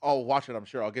 I'll watch it. I'm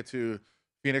sure I'll get to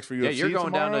Phoenix for UFC. Yeah, you're going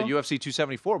tomorrow. down to UFC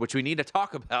 274, which we need to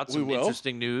talk about. Some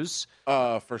interesting news.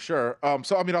 For sure.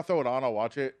 So, I mean, I'll throw it on. I'll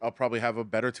watch it. I'll probably have a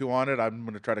bet or two on it. I'm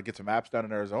going to try to get some apps down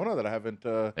in Arizona that I haven't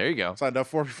there you go. signed up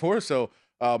for before. So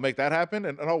I'll make that happen,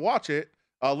 and I'll watch it.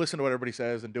 I'll listen to what everybody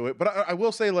says and do it. But I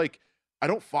will say, like, I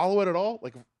don't follow it at all.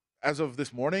 Like, as of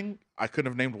this morning, I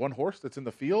couldn't have named one horse that's in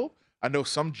the field. I know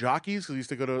some jockeys because I used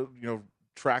to go to,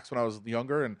 tracks when I was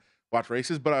younger and watch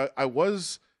races. But I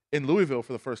was in Louisville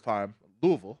for the first time.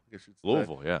 Louisville, I guess you'd say.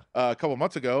 Louisville, yeah. A couple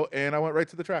months ago, and I went right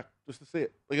to the track just to see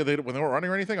it. Like when they weren't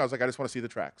running or anything, I was like, I just want to see the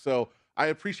track. So I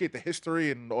appreciate the history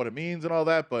and what it means and all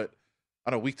that, but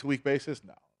on a week-to-week basis,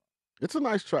 no. It's a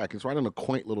nice track. It's right in a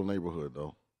quaint little neighborhood,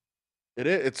 though. It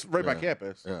is. It's right by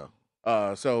campus.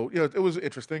 Yeah. So it was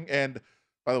interesting. And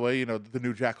by the way, the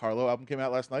new Jack Harlow album came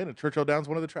out last night, and Churchill Down's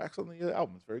one of the tracks on the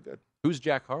album. It's very good. Who's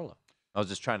Jack Harlow? I was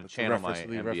just trying to channel my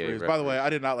NBA referees. By the way, I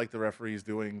did not like the referees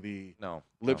doing the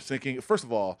lip syncing. First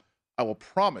of all, I will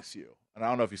promise you, and I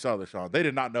don't know if you saw this, Sean, they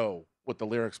did not know what the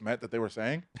lyrics meant that they were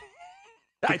saying.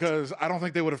 Because I don't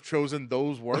think they would have chosen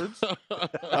those words.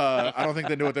 I don't think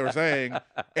they knew what they were saying.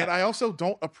 And I also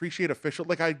don't appreciate official.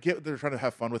 Like, I get they're trying to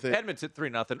have fun with it. Edmonton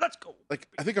 3-0. Let's go. Like,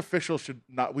 I think officials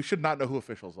we should not know who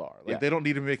officials are. Like, they don't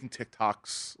need to be making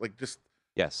TikToks. Like, just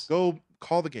go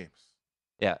call the games.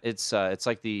 Yeah, it's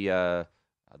like the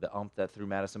ump that threw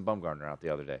Madison Bumgarner out the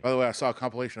other day. By the way, I saw a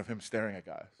compilation of him staring at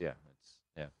guys. Yeah,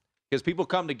 because people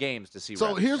come to games to see.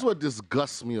 So here's what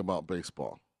disgusts me about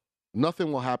baseball: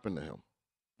 nothing will happen to him.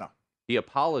 No, he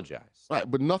apologized. Right,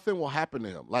 but nothing will happen to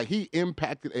him. Like, he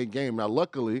impacted a game. Now,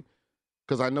 luckily,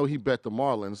 because I know he bet the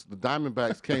Marlins, the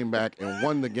Diamondbacks came back and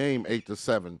won the game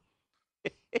 8-7.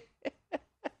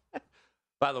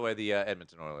 By the way, the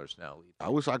Edmonton Oilers now lead. I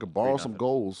wish I could borrow some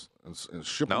goals and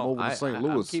ship them over to St.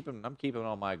 Louis. I'm keeping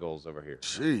all my goals over here.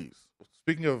 Jeez.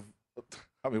 Speaking of,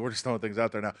 I mean, we're just throwing things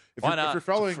out there now. Why not? If you're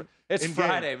following, it's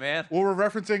Friday, man. Well, we're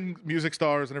referencing music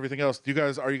stars and everything else.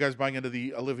 Are you guys buying into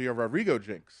the Olivia Rodrigo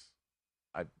jinx?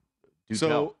 I do.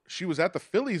 So she was at the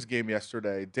Phillies game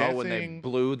yesterday, dancing. Oh, when they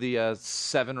blew the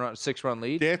 6-run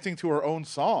lead, dancing to her own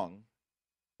song.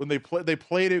 When they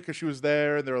played it because she was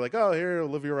there, and they were like, "Oh, here,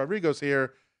 Olivia Rodrigo's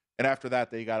here." And after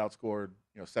that, they got outscored,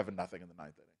 7-0 in the ninth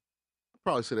inning. I'd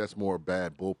probably say that's more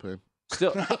bad bullpen.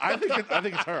 Still, I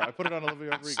think it's her. I put it on Olivia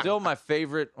Rodrigo. Still,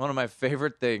 one of my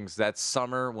favorite things that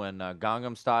summer when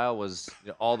Gangnam Style was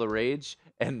all the rage,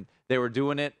 and they were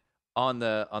doing it on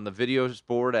the video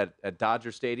board at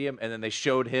Dodger Stadium, and then they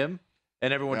showed him.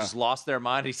 And everyone just lost their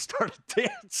mind. He started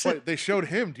dancing. Wait, they showed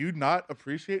him. Do you not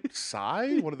appreciate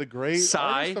Psy, one of the great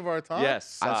artists of our time?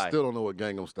 Yes, Psy. I still don't know what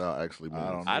Gangnam Style actually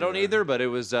means. I don't either, but it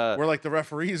was... we're like the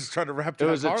referees trying to rap to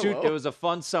it was a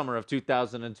fun summer of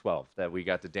 2012 that we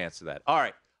got to dance to that. All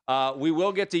right. We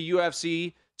will get to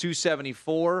UFC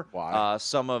 274. Wow.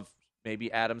 Some of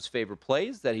maybe Adam's favorite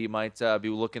plays that he might be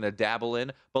looking to dabble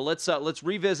in. But let's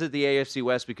revisit the AFC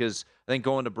West, because I think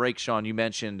going to break, Sean, you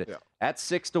mentioned at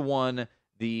 6-1,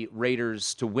 the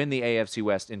Raiders to win the AFC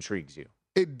West intrigues you.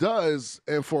 It does,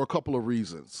 and for a couple of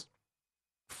reasons.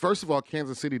 First of all,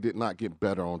 Kansas City did not get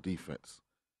better on defense.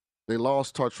 They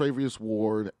lost Tartravius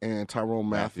Ward and Tyrone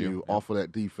Matthew off of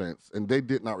that defense, and they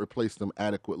did not replace them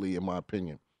adequately, in my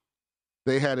opinion.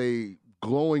 They had a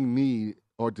glowing need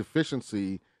or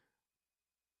deficiency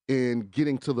in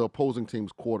getting to the opposing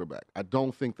team's quarterback. I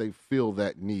don't think they feel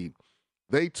that need.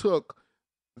 They took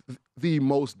the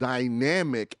most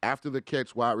dynamic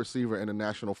after-the-catch wide receiver in the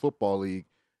National Football League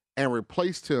and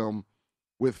replaced him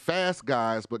with fast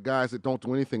guys, but guys that don't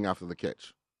do anything after the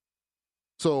catch.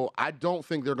 So I don't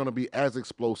think they're going to be as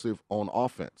explosive on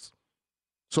offense.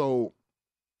 So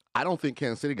I don't think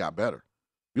Kansas City got better.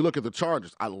 You look at the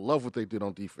Chargers, I love what they did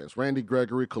on defense. Randy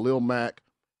Gregory, Khalil Mack,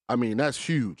 I mean, that's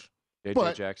huge.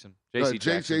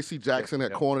 J.C. Jackson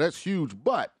at corner, that's huge.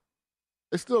 But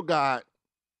they still got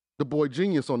the boy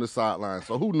genius on the sideline.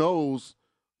 So who knows,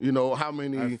 how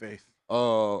many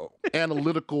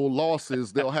analytical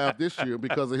losses they'll have this year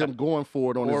because of him going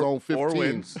for it on his own 15.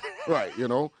 Wins. Right,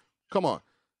 Come on.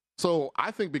 So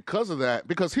I think because of that,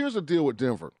 because here's the deal with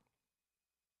Denver.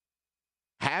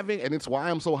 And it's why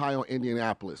I'm so high on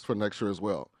Indianapolis for next year as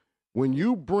well. When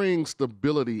you bring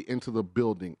stability into the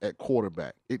building at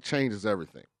quarterback, it changes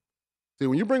everything. See,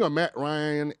 when you bring a Matt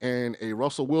Ryan and a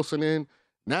Russell Wilson in,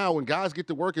 now when guys get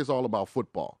to work, it's all about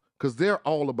football because they're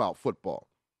all about football.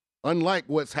 Unlike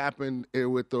what's happened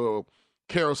with the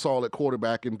carousel at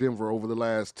quarterback in Denver over the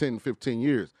last 10, 15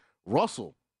 years.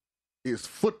 Russell is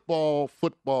football,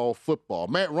 football, football.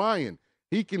 Matt Ryan,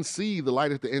 he can see the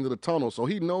light at the end of the tunnel, so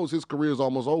he knows his career is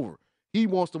almost over. He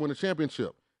wants to win a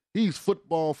championship. He's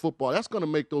football, football. That's going to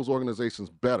make those organizations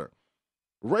better.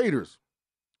 Raiders,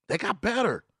 they got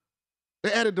better.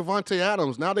 They added Devontae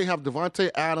Adams. Now they have Devontae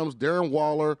Adams, Darren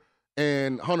Waller,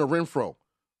 and Hunter Renfrow.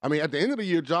 I mean, at the end of the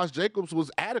year, Josh Jacobs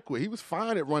was adequate. He was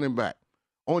fine at running back.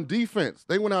 On defense,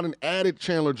 they went out and added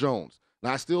Chandler Jones.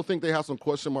 Now, I still think they have some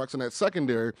question marks in that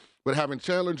secondary, but having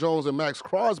Chandler Jones and Max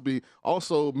Crosby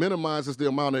also minimizes the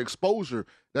amount of exposure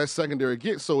that secondary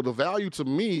gets. So the value to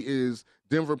me is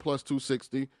Denver plus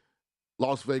 260,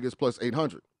 Las Vegas plus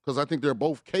 800, because I think they're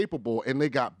both capable and they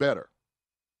got better.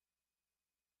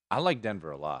 I like Denver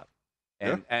a lot.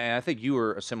 And I think you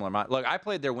were a similar amount. Look, I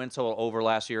played their win total over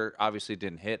last year. Obviously, it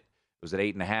didn't hit. It was at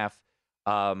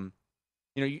 8.5.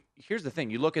 Here's the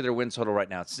thing. You look at their win total right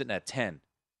now. It's sitting at 10.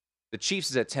 The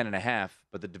Chiefs is at 10.5,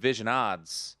 but the division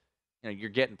odds, you're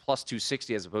getting plus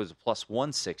 260 as opposed to plus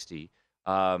 160.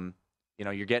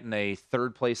 You're getting a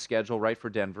third-place schedule right for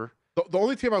Denver. The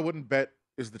only team I wouldn't bet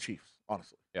is the Chiefs,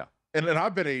 honestly. Yeah. And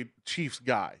I've been a Chiefs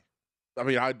guy. I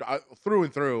mean, I through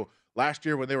and through. Last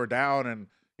year when they were down and,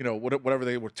 whatever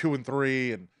they were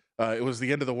 2-3 and it was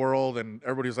the end of the world and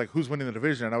everybody was like, who's winning the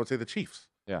division? And I would say the Chiefs.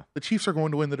 Yeah. The Chiefs are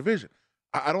going to win the division.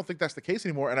 I don't think that's the case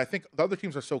anymore. And I think the other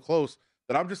teams are so close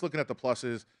that I'm just looking at the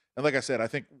pluses. And like I said, I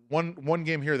think one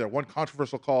game here, one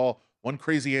controversial call, one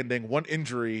crazy ending, one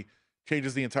injury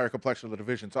changes the entire complexion of the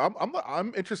division. So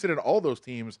I'm interested in all those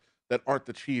teams that aren't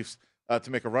the Chiefs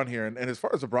to make a run here. And as far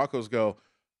as the Broncos go,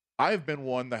 I've been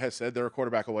one that has said they're a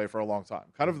quarterback away for a long time.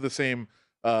 Kind of the same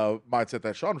mindset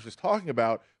that Sean was just talking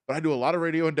about. But I do a lot of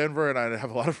radio in Denver, and I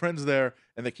have a lot of friends there,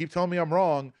 and they keep telling me I'm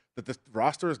wrong, that the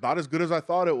roster is not as good as I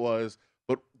thought it was.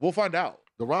 But we'll find out.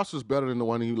 The roster's better than the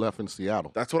one you left in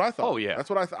Seattle. That's what I thought. Oh, yeah. That's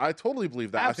what I totally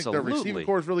believe that. Absolutely. I think their receiving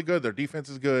core is really good. Their defense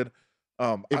is good.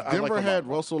 If Denver had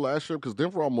Russell last year, because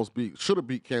Denver should have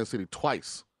beat Kansas City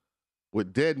twice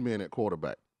with dead men at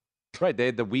quarterback. Right, they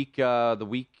had the week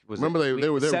was. Remember they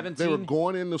were 17? They were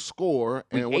going in to score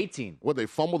Week and 18. What they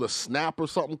fumbled a snap or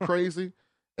something crazy,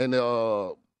 and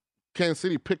Kansas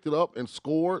City picked it up and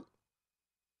scored.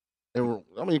 And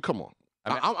I mean, come on,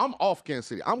 I'm off Kansas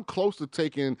City. I'm close to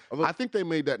taking. I think they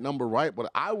made that number right, but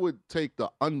I would take the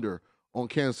under on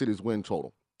Kansas City's win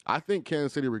total. I think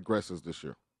Kansas City regresses this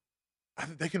year. I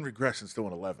think they can regress and still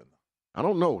win 11. I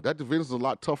don't know. That division is a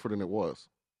lot tougher than it was.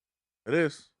 It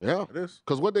is. Yeah. It is.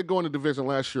 Because what they go in the division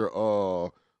last year,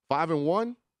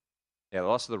 5-1? Yeah, they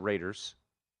lost to the Raiders.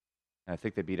 And I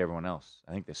think they beat everyone else.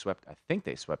 I think they swept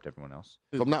everyone else.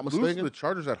 If I'm not mistaken. To the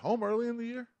Chargers at home early in the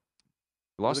year?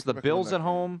 We lost to the Bills at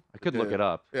home. I could look it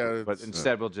up. Yeah, but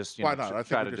instead we'll just why not?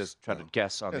 try to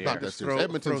guess on the not air. that serious.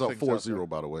 Edmonton's up 4-0,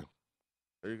 by the way.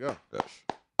 There you go. Yes.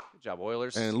 Good job,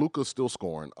 Oilers. And Luka's still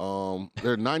scoring.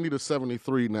 They're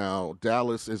 90-73 now.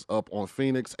 Dallas is up on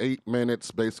Phoenix. 8 minutes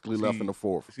basically left in the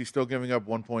fourth. Is he still giving up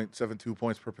 1.72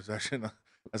 points per possession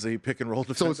as a pick and roll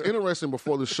defender? So it's interesting.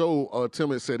 Before the show,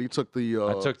 Tim had said he took the.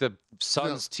 I took the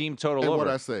Suns team total and over. What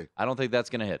I say? I don't think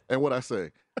that's going to hit. And what I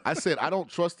say? I said I don't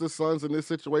trust the Suns in this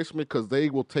situation because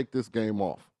they will take this game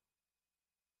off.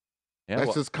 Yeah,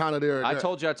 that's just kind of their. I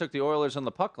told you I took the Oilers on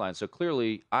the puck line, so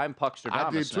clearly I'm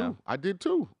Puckstradamus now. I did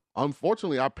too.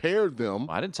 Unfortunately, I paired them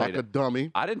I didn't tell like you a dummy.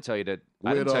 I didn't tell you to.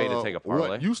 I didn't tell you to take a parlay.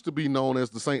 What used to be known as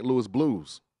the St. Louis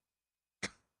Blues,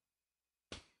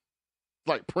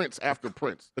 like Prince after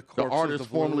Prince, the artist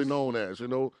formerly known as,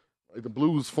 like the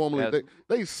Blues formerly.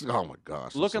 They oh my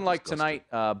gosh, looking like tonight,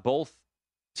 both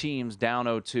teams down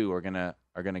 0-2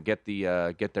 are gonna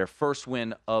get their first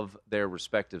win of their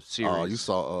respective series. Oh, you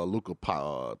saw Luka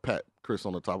pat Chris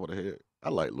on the top of the head. I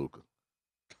like Luka.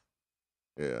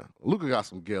 Yeah, Luka got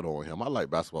some ghetto on him. I like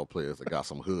basketball players that got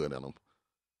some hood in them.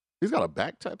 He's got a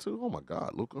back tattoo. Oh my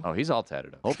God, Luka. Oh, he's all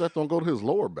tatted up. Hope that don't go to his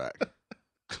lower back.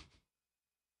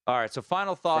 All right, so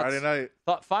final thoughts. Friday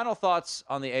night. Final thoughts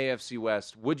on the AFC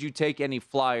West. Would you take any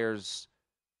flyers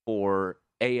for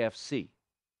AFC?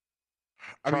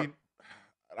 I mean,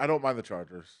 I don't mind the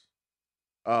Chargers.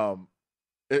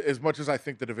 As much as I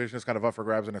think the division is kind of up for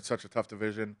grabs and it's such a tough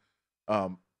division, I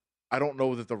don't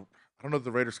know that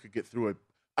the Raiders could get through it.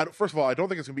 First of all, I don't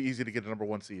think it's going to be easy to get a number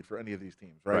 1 seed for any of these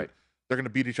teams, right? They're going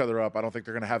to beat each other up. I don't think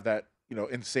they're going to have that,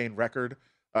 insane record.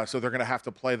 So they're going to have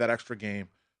to play that extra game,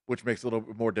 which makes it a little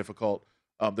bit more difficult.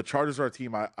 The Chargers are a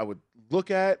team I would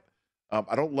look at.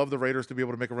 I don't love the Raiders to be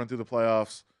able to make a run through the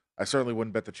playoffs. I certainly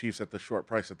wouldn't bet the Chiefs at the short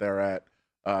price that they're at.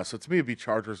 So to me, it'd be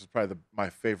Chargers is probably my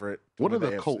favorite. What are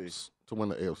the Colts to win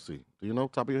the AFC? Do you know,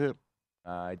 top of your head?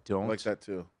 I don't. I like that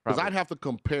too. Because I'd have to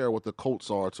compare what the Colts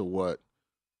are to what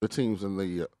the teams in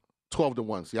the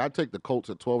 12-1. See, I'd take the Colts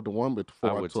at 12-1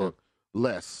 before I took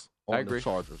less on the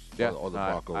Chargers or the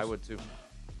Broncos. I would too.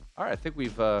 All right, I think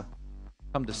we've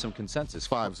come to some consensus.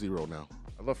 5-0 now.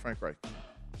 I love Frank Reich.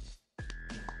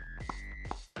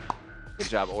 Good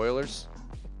job, Oilers.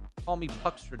 Call me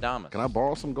Puckstradamus. Can I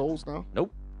borrow some goals now?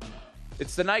 Nope.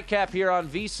 It's the Nightcap here on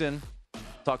VSiN.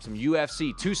 Talk some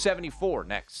UFC 274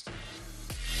 next.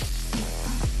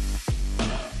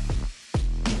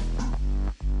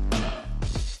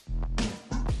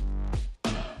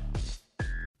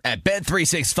 At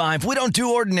Bet365, we don't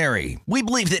do ordinary. We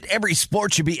believe that every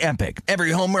sport should be epic.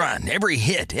 Every home run, every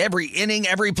hit, every inning,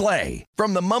 every play.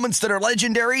 From the moments that are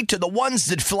legendary to the ones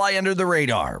that fly under the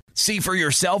radar. See for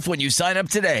yourself when you sign up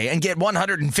today and get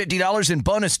 $150 in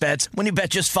bonus bets when you bet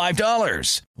just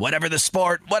 $5. Whatever the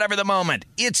sport, whatever the moment,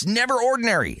 it's never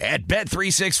ordinary at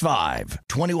Bet365.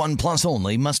 21 plus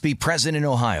only. Must be present in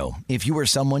Ohio. If you or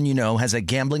someone you know has a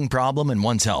gambling problem and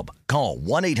wants help, call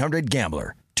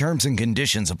 1-800-GAMBLER. Terms and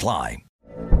conditions apply.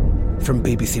 From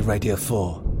BBC Radio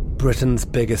 4, Britain's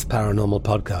biggest paranormal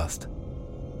podcast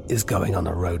is going on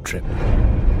a road trip.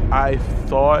 I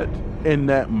thought in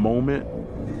that moment,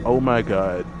 oh my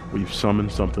God, we've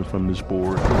summoned something from this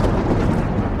board.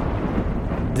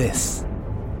 This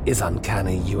is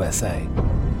Uncanny USA.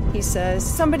 He says,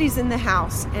 somebody's in the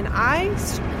house, and I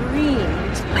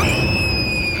screamed.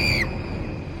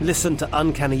 Listen to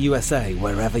Uncanny USA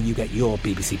wherever you get your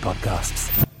BBC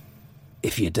podcasts,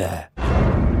 if you dare.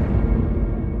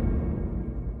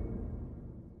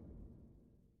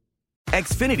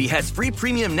 Xfinity has free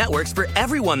premium networks for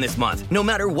everyone this month, no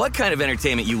matter what kind of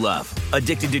entertainment you love.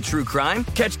 Addicted to true crime?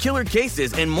 Catch killer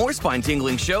cases and more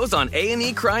spine-tingling shows on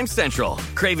A&E Crime Central.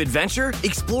 Crave adventure?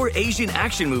 Explore Asian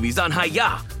action movies on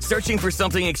Hi-YAH. Searching for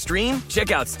something extreme?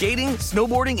 Check out skating,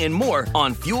 snowboarding, and more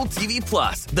on Fuel TV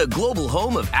Plus, the global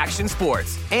home of action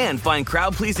sports. And find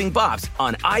crowd-pleasing bops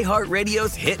on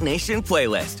iHeartRadio's Hit Nation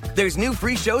playlist. There's new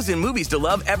free shows and movies to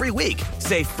love every week.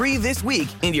 Say free this week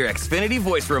in your Xfinity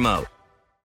voice remote.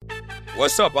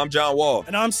 What's up? I'm John Wall.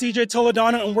 And I'm CJ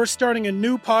Toledano, and we're starting a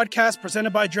new podcast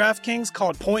presented by DraftKings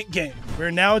called Point Game.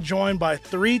 We're now joined by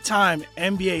 3-time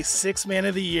NBA Sixth Man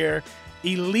of the Year,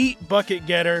 elite bucket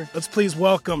getter. Let's please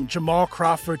welcome Jamal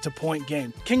Crawford to Point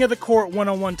Game. King of the Court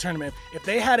one-on-one tournament. If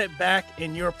they had it back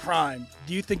in your prime,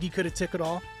 do you think you could have took it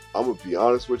all? I'm going to be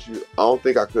honest with you. I don't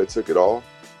think I could have took it all,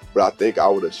 but I think I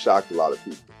would have shocked a lot of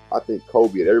people. I think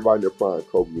Kobe and everybody in their prime,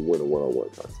 Kobe would win a one-on-one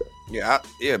contest.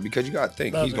 Yeah, because you got to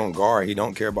think, he's going to guard. He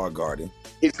don't care about guarding.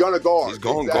 He's going to guard. He's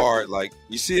going to guard. Like,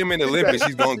 you see him in the Olympics,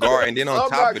 he's going to guard. And then on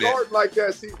top of that. I'm not guarding like that,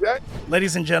 CJ.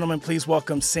 Ladies and gentlemen, please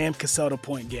welcome Sam Cassell to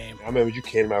Point Game. I remember you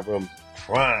came out from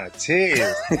crying,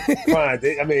 tears. I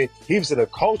mean, he was in a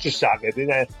culture shock. And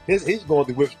then he's going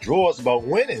through withdrawals about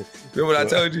winning. Remember what I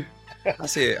told you? I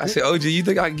said, OG, you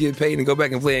think I can get paid and go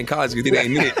back and play in college because it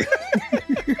ain't it?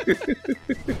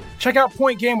 Check out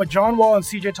Point Game with John Wall and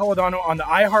CJ Toledano on the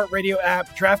iHeartRadio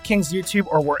app, DraftKings YouTube,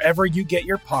 or wherever you get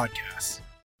your podcasts.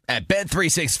 At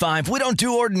Bet365, we don't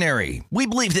do ordinary. We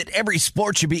believe that every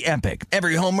sport should be epic.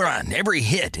 Every home run, every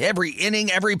hit, every inning,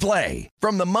 every play.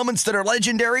 From the moments that are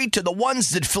legendary to the ones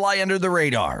that fly under the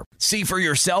radar. See for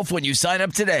yourself when you sign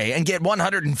up today and get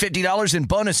 $150 in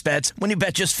bonus bets when you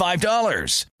bet just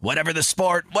 $5. Whatever the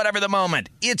sport, whatever the moment,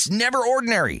 it's never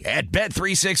ordinary at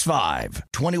Bet365.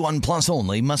 21 plus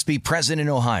only. Must be present in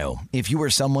Ohio. If you or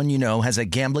someone you know has a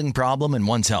gambling problem and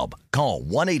wants help, call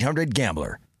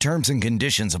 1-800-GAMBLER. Terms and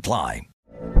conditions apply.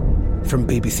 From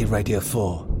BBC Radio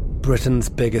 4, Britain's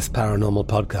biggest paranormal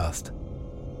podcast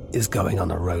is going on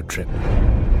a road trip.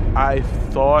 I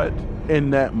thought in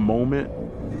that moment,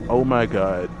 oh my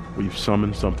God, we've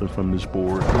summoned something from this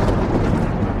board.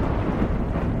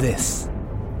 This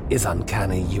is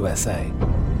Uncanny USA.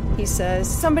 He says,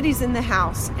 somebody's in the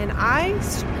house, and I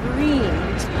screamed.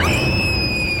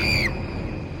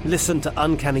 Listen to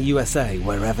Uncanny USA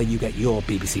wherever you get your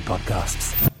BBC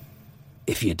podcasts,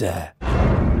 if you dare.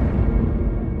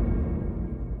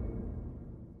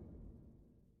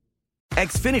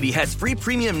 Xfinity has free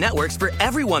premium networks for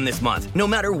everyone this month, no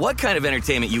matter what kind of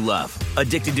entertainment you love.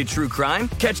 Addicted to true crime?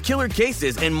 Catch killer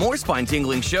cases and more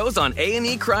spine-tingling shows on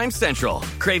A&E Crime Central.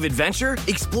 Crave adventure?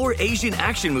 Explore Asian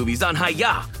action movies on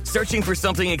Hi-YAH. Searching for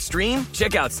something extreme?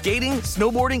 Check out skating,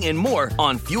 snowboarding, and more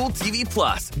on Fuel TV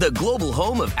Plus, the global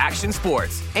home of action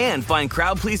sports. And find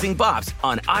crowd-pleasing bops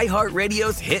on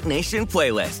iHeartRadio's Hit Nation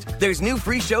playlist. There's new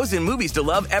free shows and movies to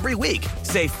love every week.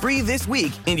 Say free this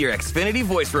week in your Xfinity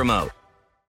voice remote.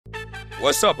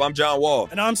 What's up? I'm John Wall.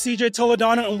 And I'm CJ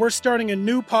Toledano, and we're starting a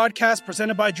new podcast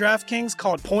presented by DraftKings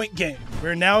called Point Game.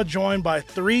 We're now joined by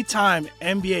three-time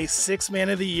NBA Sixth Man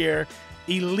of the Year,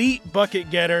 elite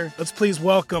bucket getter. Let's please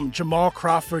welcome Jamal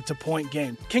Crawford to Point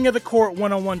Game. King of the Court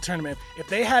one-on-one tournament. If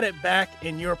they had it back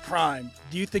in your prime,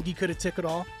 do you think you could have took it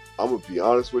all? I'm going to be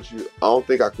honest with you. I don't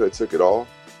think I could have took it all,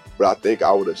 but I think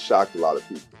I would have shocked a lot of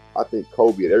people. I think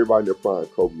Kobe and everybody in their prime,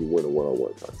 Kobe would win a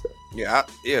one-on-one contest. Yeah,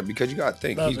 because you got to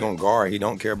think, he's going to guard. He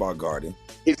don't care about guarding.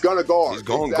 He's going to guard. He's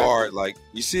going to guard. Like,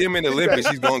 you see him in the Olympics,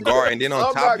 he's going to guard. And then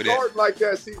on top of that. I'm not guarding like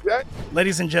that, CJ.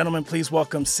 Ladies and gentlemen, please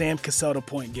welcome Sam Cassell to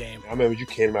Point Game. I remember you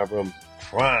came in my room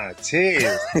crying,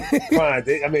 tears,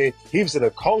 crying. I mean, he was in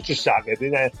a culture shock. And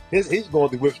then he's going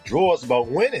through withdrawals about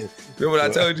winning. Remember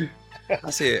what I told you?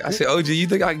 I said, OG, you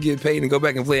think I can get paid and go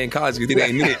back and play in college because it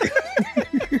ain't it?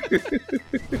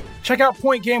 Check out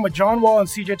Point Game with John Wall and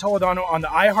CJ Toledano on the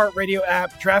iHeartRadio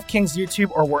app, DraftKings YouTube,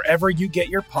 or wherever you get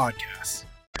your podcasts.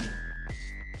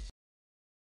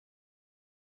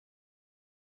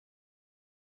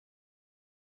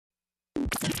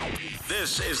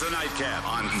 This is the Nightcap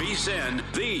on VSiN,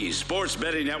 the Sports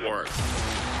Betting Network.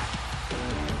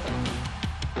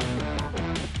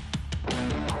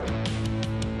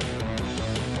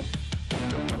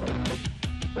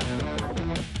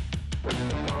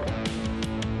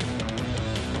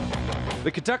 The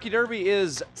Kentucky Derby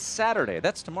is Saturday.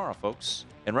 That's tomorrow, folks.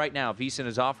 And right now, VSiN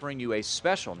is offering you a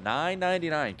special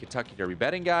 $9.99 Kentucky Derby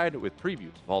betting guide with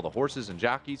previews of all the horses and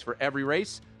jockeys for every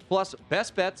race, plus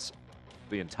best bets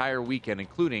the entire weekend,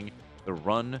 including the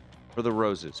Run for the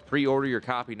Roses. Pre-order your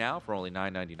copy now for only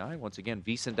 $9.99. Once again,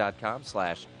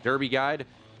 VSiN.com/Derby Guide.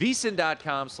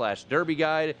 VSiN.com/Derby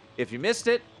Guide. If you missed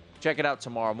it, check it out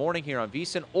tomorrow morning here on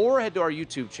VSiN, or head to our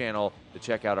YouTube channel to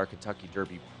check out our Kentucky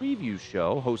Derby preview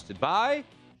show hosted by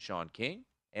Sean King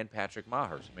and Patrick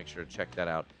Maher. So make sure to check that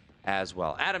out as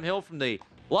well. Adam Hill from the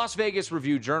Las Vegas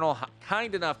Review-Journal,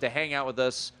 kind enough to hang out with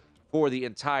us for the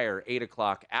entire 8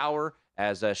 o'clock hour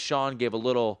as Sean gave a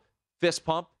little fist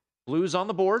pump. Blues on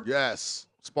the board. Yes.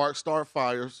 Sparks start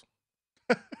fires.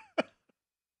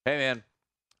 Hey, man,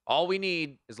 all we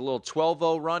need is a little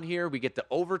 12-0 run here. We get to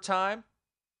overtime.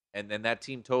 And then that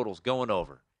team total's going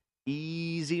over.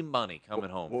 Easy money coming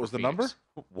home. What was the number?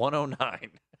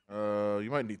 109. You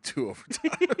might need two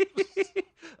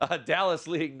overtimes. Dallas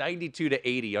leading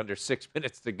 92-80 under 6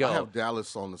 minutes to go. I have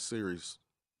Dallas on the series,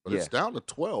 but it's down to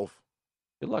 12.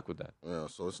 Good luck with that. Yeah,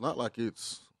 so it's not like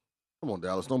it's. Come on,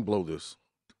 Dallas, don't blow this.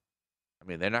 I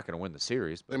mean, they're not going to win the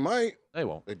series. But they might. They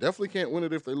won't. They definitely can't win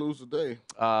it if they lose today.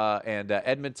 And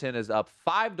Edmonton is up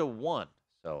 5-1.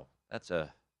 So that's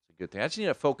a good thing. I just need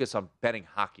to focus on betting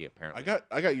hockey. Apparently,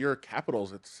 I got your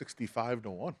Capitals at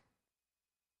 65-1.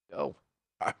 Go,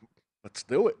 let's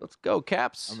do it. Let's go,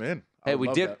 Caps. I'm in. Hey, we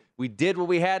did what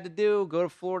we had to do. Go to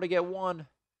Florida, get one.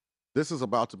 This is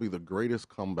about to be the greatest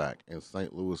comeback in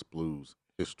St. Louis Blues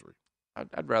history.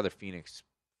 I'd rather Phoenix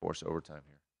force overtime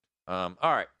here. All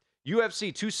right,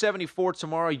 UFC 274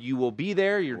 tomorrow. You will be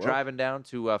there. You're driving down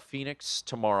to Phoenix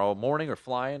tomorrow morning or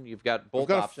flying. You've got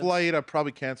both options. I've got a flight. I'd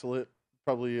probably cancel it.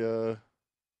 Probably the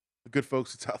good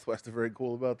folks at Southwest are very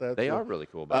cool about that. They are really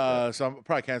cool about that. So I'm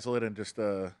probably cancel it and just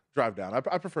drive down.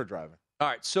 I prefer driving. All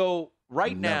right. So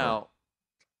now.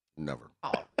 Never.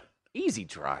 Oh, easy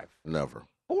drive. Never.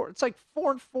 It's like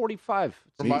 4:45.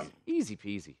 It's easy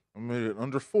peasy. I made it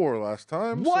under 4 last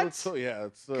time. What? So yeah,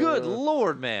 it's good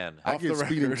Lord, man. I get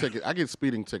speeding tickets. I get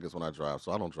speeding tickets when I drive,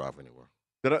 so I don't drive anywhere.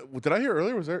 Did I hear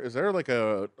earlier? Is there like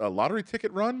a lottery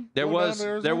ticket run? There was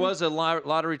a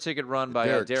lottery ticket run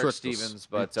by Derek Stevens,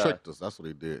 but he tricked us. That's what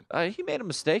he did. He made a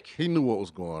mistake. He knew what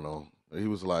was going on. He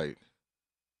was like,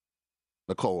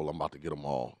 Nicole, I'm about to get them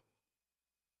all.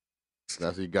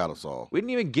 He got us all. We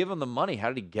didn't even give him the money. How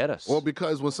did he get us? Well,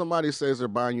 because when somebody says they're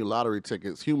buying you lottery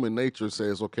tickets, human nature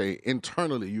says, okay,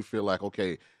 internally you feel like,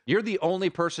 okay. You're the only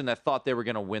person that thought they were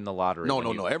going to win the lottery.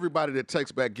 No. Everybody that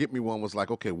texts back, get me one, was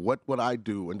like, okay, what would I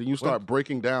do? And then you start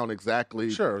breaking down exactly.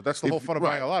 Sure, that's the whole fun of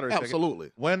buying a lottery ticket.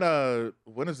 Absolutely. When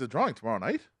is the drawing? Tomorrow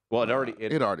night? Well, it already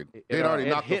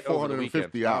knocked the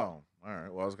 450 out. Oh, all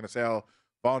right. Well, I was going to say I'll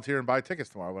volunteer and buy tickets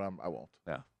tomorrow, but I won't.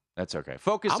 Yeah. That's okay.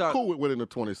 I'm cool with winning the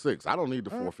 26. I don't need the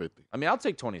 450. I mean, I'll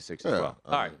take 26 as well.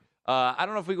 All right. I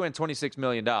don't know if we win $26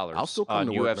 million I'll still come on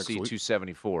to work UFC next week.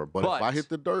 274. But if I hit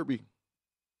the Derby,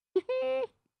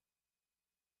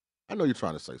 I know you're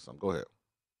trying to say something. Go ahead.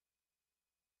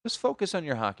 Just focus on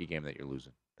your hockey game that you're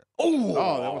losing. Oh, that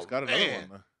almost got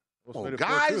another one.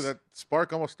 Guys. That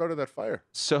spark almost started that fire.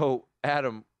 So,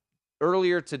 Adam,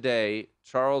 earlier today,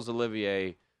 Charles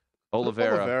Olivier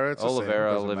Oliveira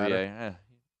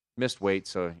missed weight,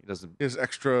 so he doesn't. His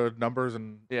extra numbers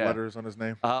and letters on his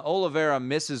name. Oliveira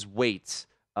misses weight.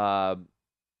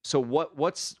 So what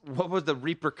were the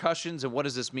repercussions, and what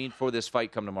does this mean for this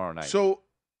fight come tomorrow night? So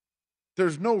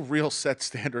there's no real set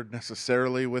standard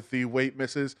necessarily with the weight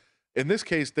misses. In this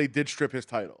case, they did strip his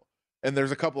title, and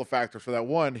there's a couple of factors for that.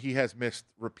 One, he has missed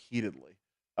repeatedly.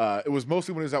 It was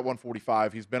mostly when he was at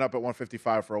 145. He's been up at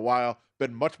 155 for a while,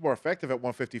 been much more effective at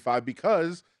 155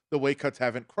 because the weight cuts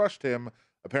haven't crushed him.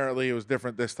 Apparently, it was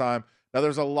different this time. Now,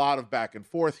 there's a lot of back and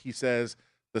forth. He says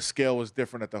the scale was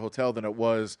different at the hotel than it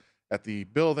was at the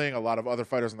building. A lot of other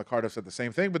fighters on the card have said the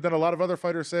same thing, but then a lot of other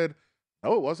fighters said,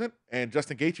 no, it wasn't. And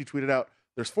Justin Gaethje tweeted out,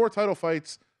 there's 2 title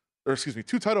fights. There's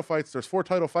 4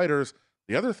 title fighters.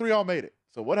 The other 3 all made it.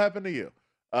 So what happened to you?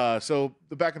 So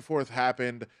the back and forth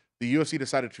happened. The UFC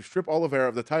decided to strip Oliveira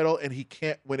of the title, and he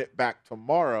can't win it back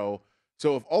tomorrow.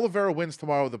 So if Oliveira wins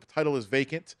tomorrow, the title is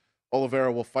vacant.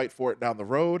 Oliveira will fight for it down the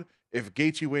road. If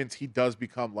Gaethje wins, he does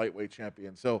become lightweight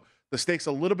champion. So the stakes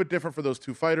a little bit different for those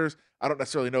 2 fighters. I don't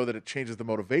necessarily know that it changes the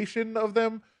motivation of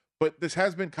them, but this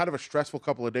has been kind of a stressful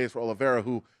couple of days for Oliveira,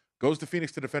 who goes to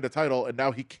Phoenix to defend a title, and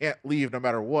now he can't leave no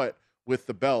matter what with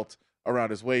the belt around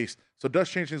his waist. So it does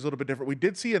change things a little bit different. We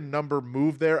did see a number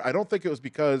move there. I don't think it was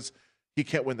because he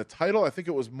can't win the title. I think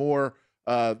it was more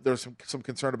there's some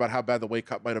concern about how bad the weight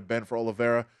cut might have been for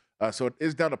Oliveira. So it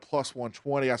is down to plus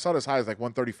 120. I saw it as high as like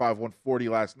 135, 140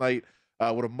 last night.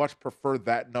 Would have much preferred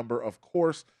that number, of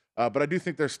course. But I do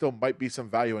think there still might be some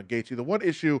value in Gaethje. The one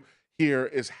issue here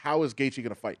is, how is Gaethje going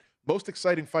to fight? Most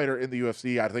exciting fighter in the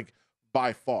UFC, I think,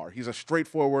 by far. He's a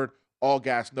straightforward, all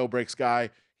gas, no brakes guy.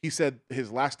 He said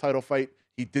his last title fight,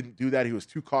 he didn't do that. He was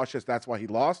too cautious. That's why he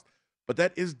lost. But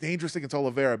that is dangerous against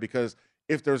Oliveira, because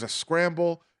if there's a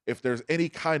scramble, if there's any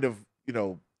kind of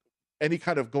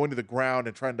going to the ground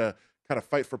and trying to kind of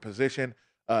fight for position,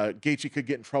 Gaethje could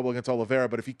get in trouble against Oliveira.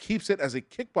 But if he keeps it as a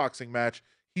kickboxing match,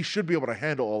 he should be able to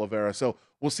handle Oliveira. So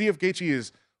we'll see if Gaethje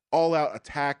is all-out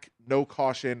attack, no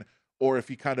caution, or if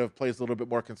he kind of plays a little bit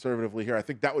more conservatively here. I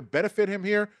think that would benefit him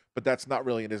here, but that's not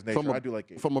really in his nature. I do like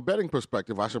Gaethje. From a betting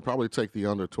perspective, I should probably take the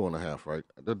under 2.5, right?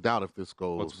 I doubt if this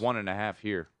goes. Well, it's 1.5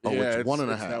 here. Oh, yeah, it's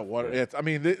 1.5. I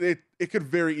mean, it could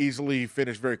very easily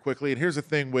finish very quickly. And here's the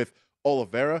thing with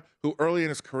Oliveira, who early in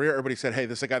his career, everybody said, hey,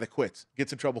 this is a guy that quits,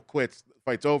 gets in trouble, quits,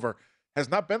 fight's over. Has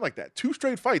not been like that. 2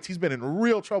 straight fights, he's been in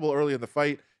real trouble early in the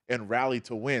fight and rallied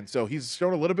to win. So he's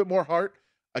shown a little bit more heart.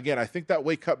 Again, I think that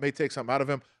weight cut may take something out of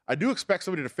him. I do expect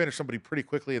somebody to finish somebody pretty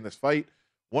quickly in this fight.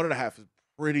 1.5 is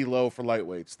pretty low for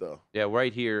lightweights, though. Yeah,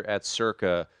 right here at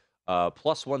Circa,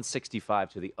 plus 165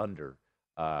 to the under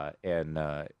in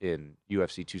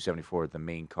UFC 274, the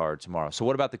main card tomorrow. So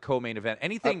what about the co-main event?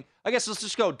 Anything? I guess let's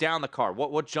just go down the card.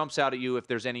 What jumps out at you if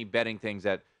there's any betting things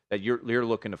that you're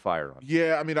looking to fire on?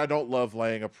 Yeah, I mean, I don't love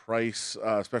laying a price,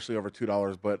 especially over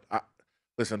 $2, but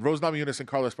listen, Rose Namajunas and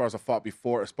Carla Esparza fought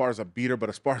before. Esparza beat her, but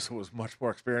Esparza was much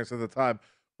more experienced at the time.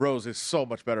 Rose is so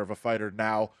much better of a fighter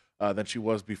now than she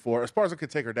was before. Esparza could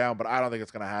take her down, but I don't think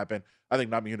it's going to happen. I think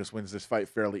Namajunas wins this fight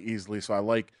fairly easily, so I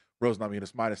like Rose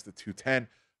Namajunas minus the 210.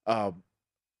 God,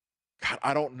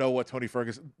 I don't know what Tony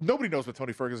Ferguson... Nobody knows what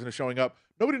Tony Ferguson is showing up.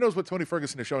 Nobody knows what Tony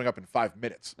Ferguson is showing up in 5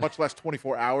 minutes, much less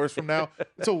 24 hours from now.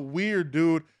 It's a weird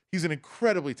dude. He's an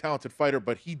incredibly talented fighter,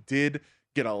 but he did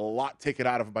get a lot taken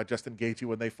out of him by Justin Gaethje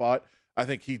when they fought. I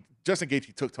think Justin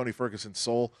Gaethje took Tony Ferguson's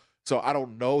soul. So I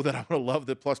don't know that I'm going to love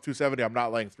the plus 270. I'm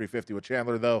not laying 350 with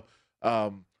Chandler, though.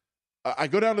 I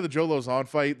go down to the Joe Lozon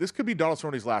fight. This could be Donald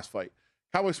Cerrone's last fight.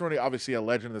 Cowboy Cerrone, obviously a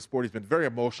legend in the sport. He's been very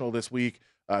emotional this week,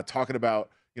 talking about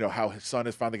how his son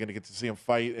is finally going to get to see him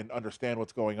fight and understand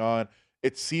what's going on.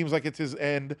 It seems like it's his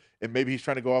end, and maybe he's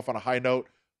trying to go off on a high note.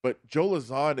 But Joe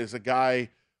Lozon is a guy,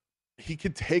 he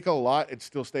could take a lot and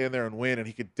still stay in there and win, and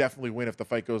he could definitely win if the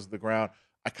fight goes to the ground.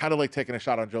 I kind of like taking a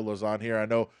shot on Joe Lauzon here. I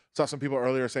know saw some people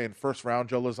earlier saying first round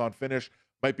Joe Lauzon finish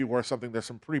might be worth something. There's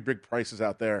some pretty big prices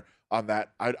out there on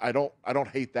that. I don't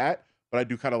hate that, but I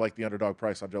do kind of like the underdog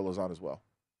price on Joe Lauzon as well.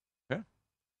 Okay.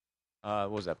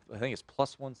 What was that? I think it's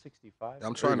plus 165.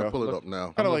 I'm trying to pull it up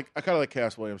now. I kind of like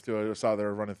Cass Williams too. I saw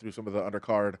they're running through some of the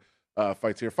undercard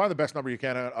fights here. Find the best number you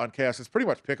can on Cass. It's pretty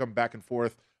much pick them back and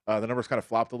forth. The numbers kind of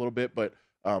flopped a little bit, but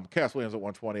Cass Williams at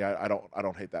 120. I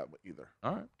don't hate that either.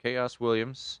 All right, Chaos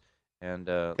Williams and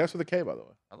Cass with a K, by the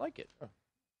way. I like it.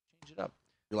 Change it up.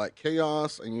 You like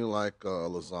Chaos and you like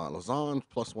Lauzon. Lauzon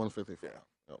plus 154. Yeah.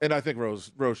 Yep. And I think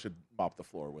Rose should mop the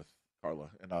floor with Carla,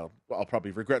 and I'll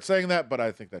probably regret saying that, but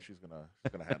I think that she's gonna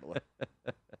handle it.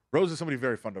 Rose is somebody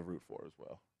very fun to root for as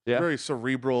well. Yeah. Very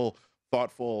cerebral,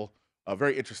 thoughtful,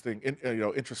 very interesting,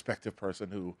 introspective person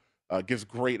who gives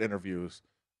great interviews,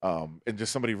 and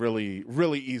just somebody really,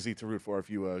 really easy to root for if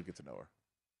you get to know her.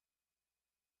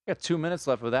 Got 2 minutes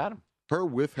left with Adam. Her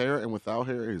with hair and without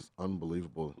hair is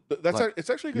unbelievable. It's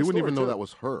actually a good you wouldn't story, even know too. that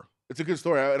was her. It's a good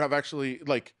story, and I've actually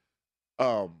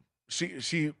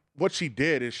she what she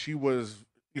did is she was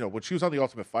when she was on The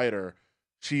Ultimate Fighter,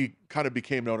 she kind of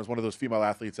became known as one of those female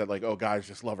athletes that guys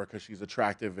just love her because she's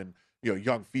attractive and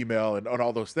young female and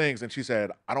all those things. And she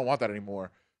said, I don't want that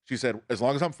anymore. She said, as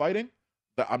long as I'm fighting,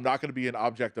 that I'm not going to be an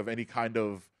object of any kind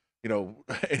of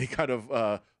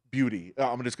beauty.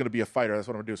 I'm just going to be a fighter. That's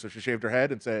what I'm going to do. So she shaved her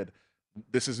head and said,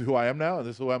 this is who I am now, and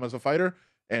this is who I am as a fighter.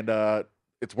 And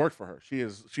it's worked for her. She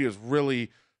has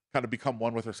really kind of become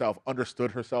one with herself,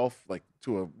 understood herself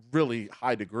to a really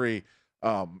high degree.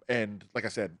 And like I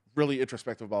said, really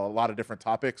introspective about a lot of different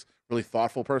topics, really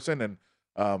thoughtful person.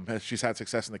 And she's had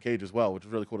success in the cage as well, which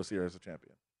is really cool to see her as a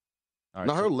champion. All right,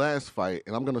 now, her last fight,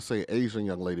 and I'm going to say Asian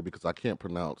young lady because I can't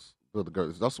pronounce the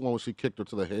girl. That's the one where she kicked her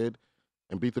to the head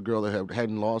and beat the girl that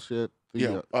hadn't lost yet.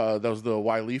 That was the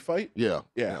Wiley fight. Yeah.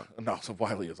 No, so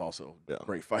Wiley is also a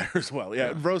great fighter as well.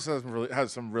 Yeah. Rose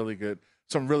has some really good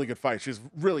fights. She's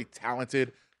really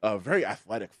talented, very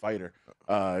athletic fighter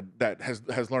that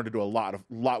has learned to do a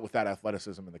lot with that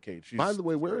athleticism in the cage. By the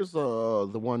way, where is the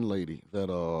one lady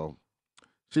that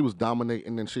she was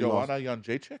dominating and she lost? Joanna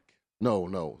Jędrzejczyk?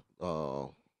 No.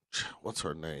 What's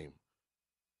her name?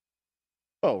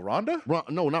 Oh, Ronda?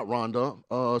 No, not Ronda.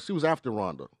 She was after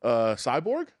Ronda.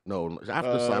 Cyborg? No,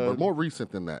 after Cyborg. More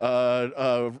recent than that.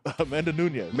 Amanda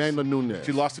Nunes.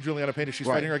 She lost to Juliana Pena. She's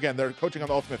fighting her again. They're coaching on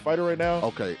The Ultimate Fighter right now.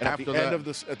 Okay. And at the end of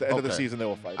the season, they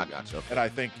will fight. I got you. And I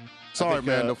think... Sorry,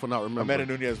 Amanda, for not remembering.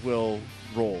 Amanda Nunes will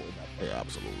roll in that fight. Yeah,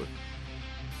 absolutely.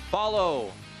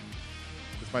 Follow.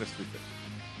 It's minus 350.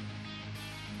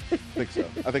 I think so.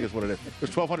 I think it's what it is. It was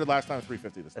 1,200 last time,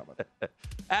 350 this time.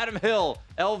 Adam Hill,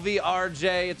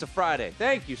 LVRJ. It's a Friday.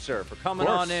 Thank you, sir, for coming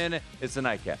on in. It's the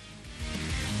Nightcap.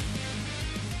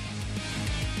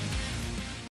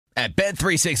 At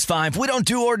Bet365, we don't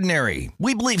do ordinary.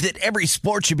 We believe that every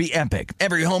sport should be epic.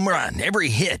 Every home run, every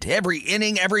hit, every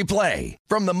inning, every play.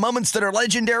 From the moments that are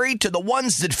legendary to the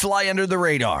ones that fly under the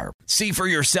radar. See for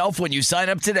yourself when you sign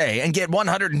up today and get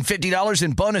 $150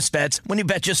 in bonus bets when you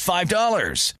bet just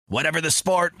 $5. Whatever the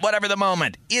sport, whatever the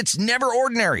moment, it's never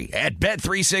ordinary at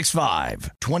Bet365.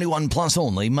 21 plus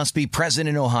only. Must be present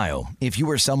in Ohio. If you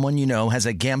or someone you know has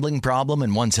a gambling problem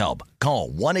and wants help, call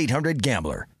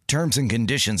 1-800-GAMBLER. Terms and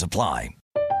conditions apply.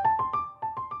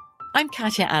 I'm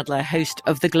Katya Adler, host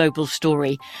of The Global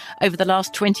Story. Over the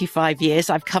last 25 years,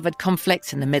 I've covered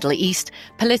conflicts in the Middle East,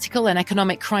 political and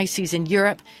economic crises in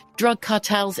Europe, drug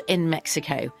cartels in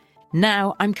Mexico.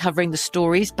 Now I'm covering the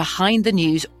stories behind the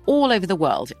news all over the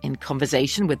world in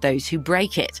conversation with those who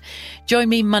break it. Join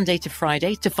me Monday to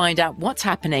Friday to find out what's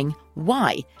happening,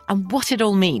 why, and what it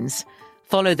all means.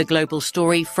 Follow The Global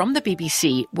Story from the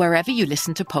BBC wherever you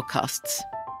listen to podcasts.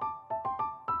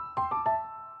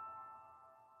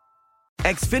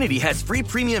 Xfinity has free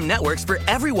premium networks for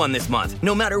everyone this month,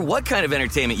 no matter what kind of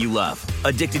entertainment you love.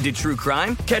 Addicted to true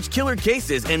crime? Catch killer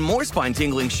cases and more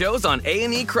spine-tingling shows on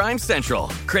A&E Crime Central.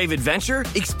 Crave adventure?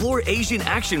 Explore Asian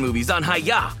action movies on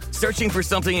Hi-YAH. Searching for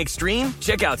something extreme?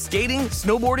 Check out skating,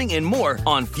 snowboarding, and more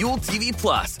on Fuel TV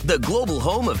Plus, the global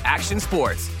home of action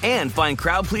sports. And find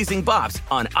crowd-pleasing bops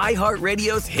on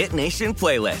iHeartRadio's Hit Nation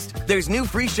playlist. There's new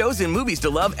free shows and movies to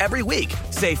love every week.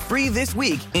 Say free this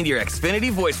week in your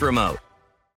Xfinity voice remote.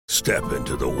 Step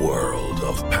into the world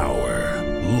of power,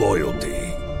 loyalty,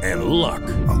 and luck.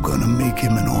 I'm gonna make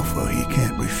him an offer he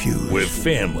can't refuse. With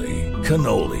family,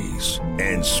 cannolis,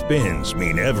 and spins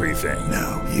mean everything.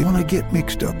 Now, you wanna get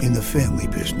mixed up in the family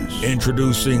business.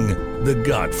 Introducing The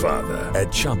Godfather at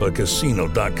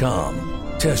ChumbaCasino.com.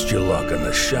 Test your luck in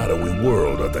the shadowy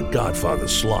world of The Godfather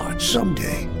slot.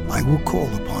 Someday, I will call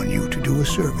upon you to do a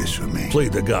service for me. Play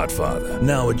The Godfather,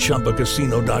 now at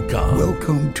ChumbaCasino.com.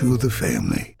 Welcome to the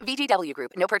family. VGW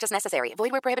Group. No purchase necessary.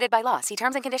 Void where prohibited by law. See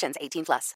terms and conditions. 18+.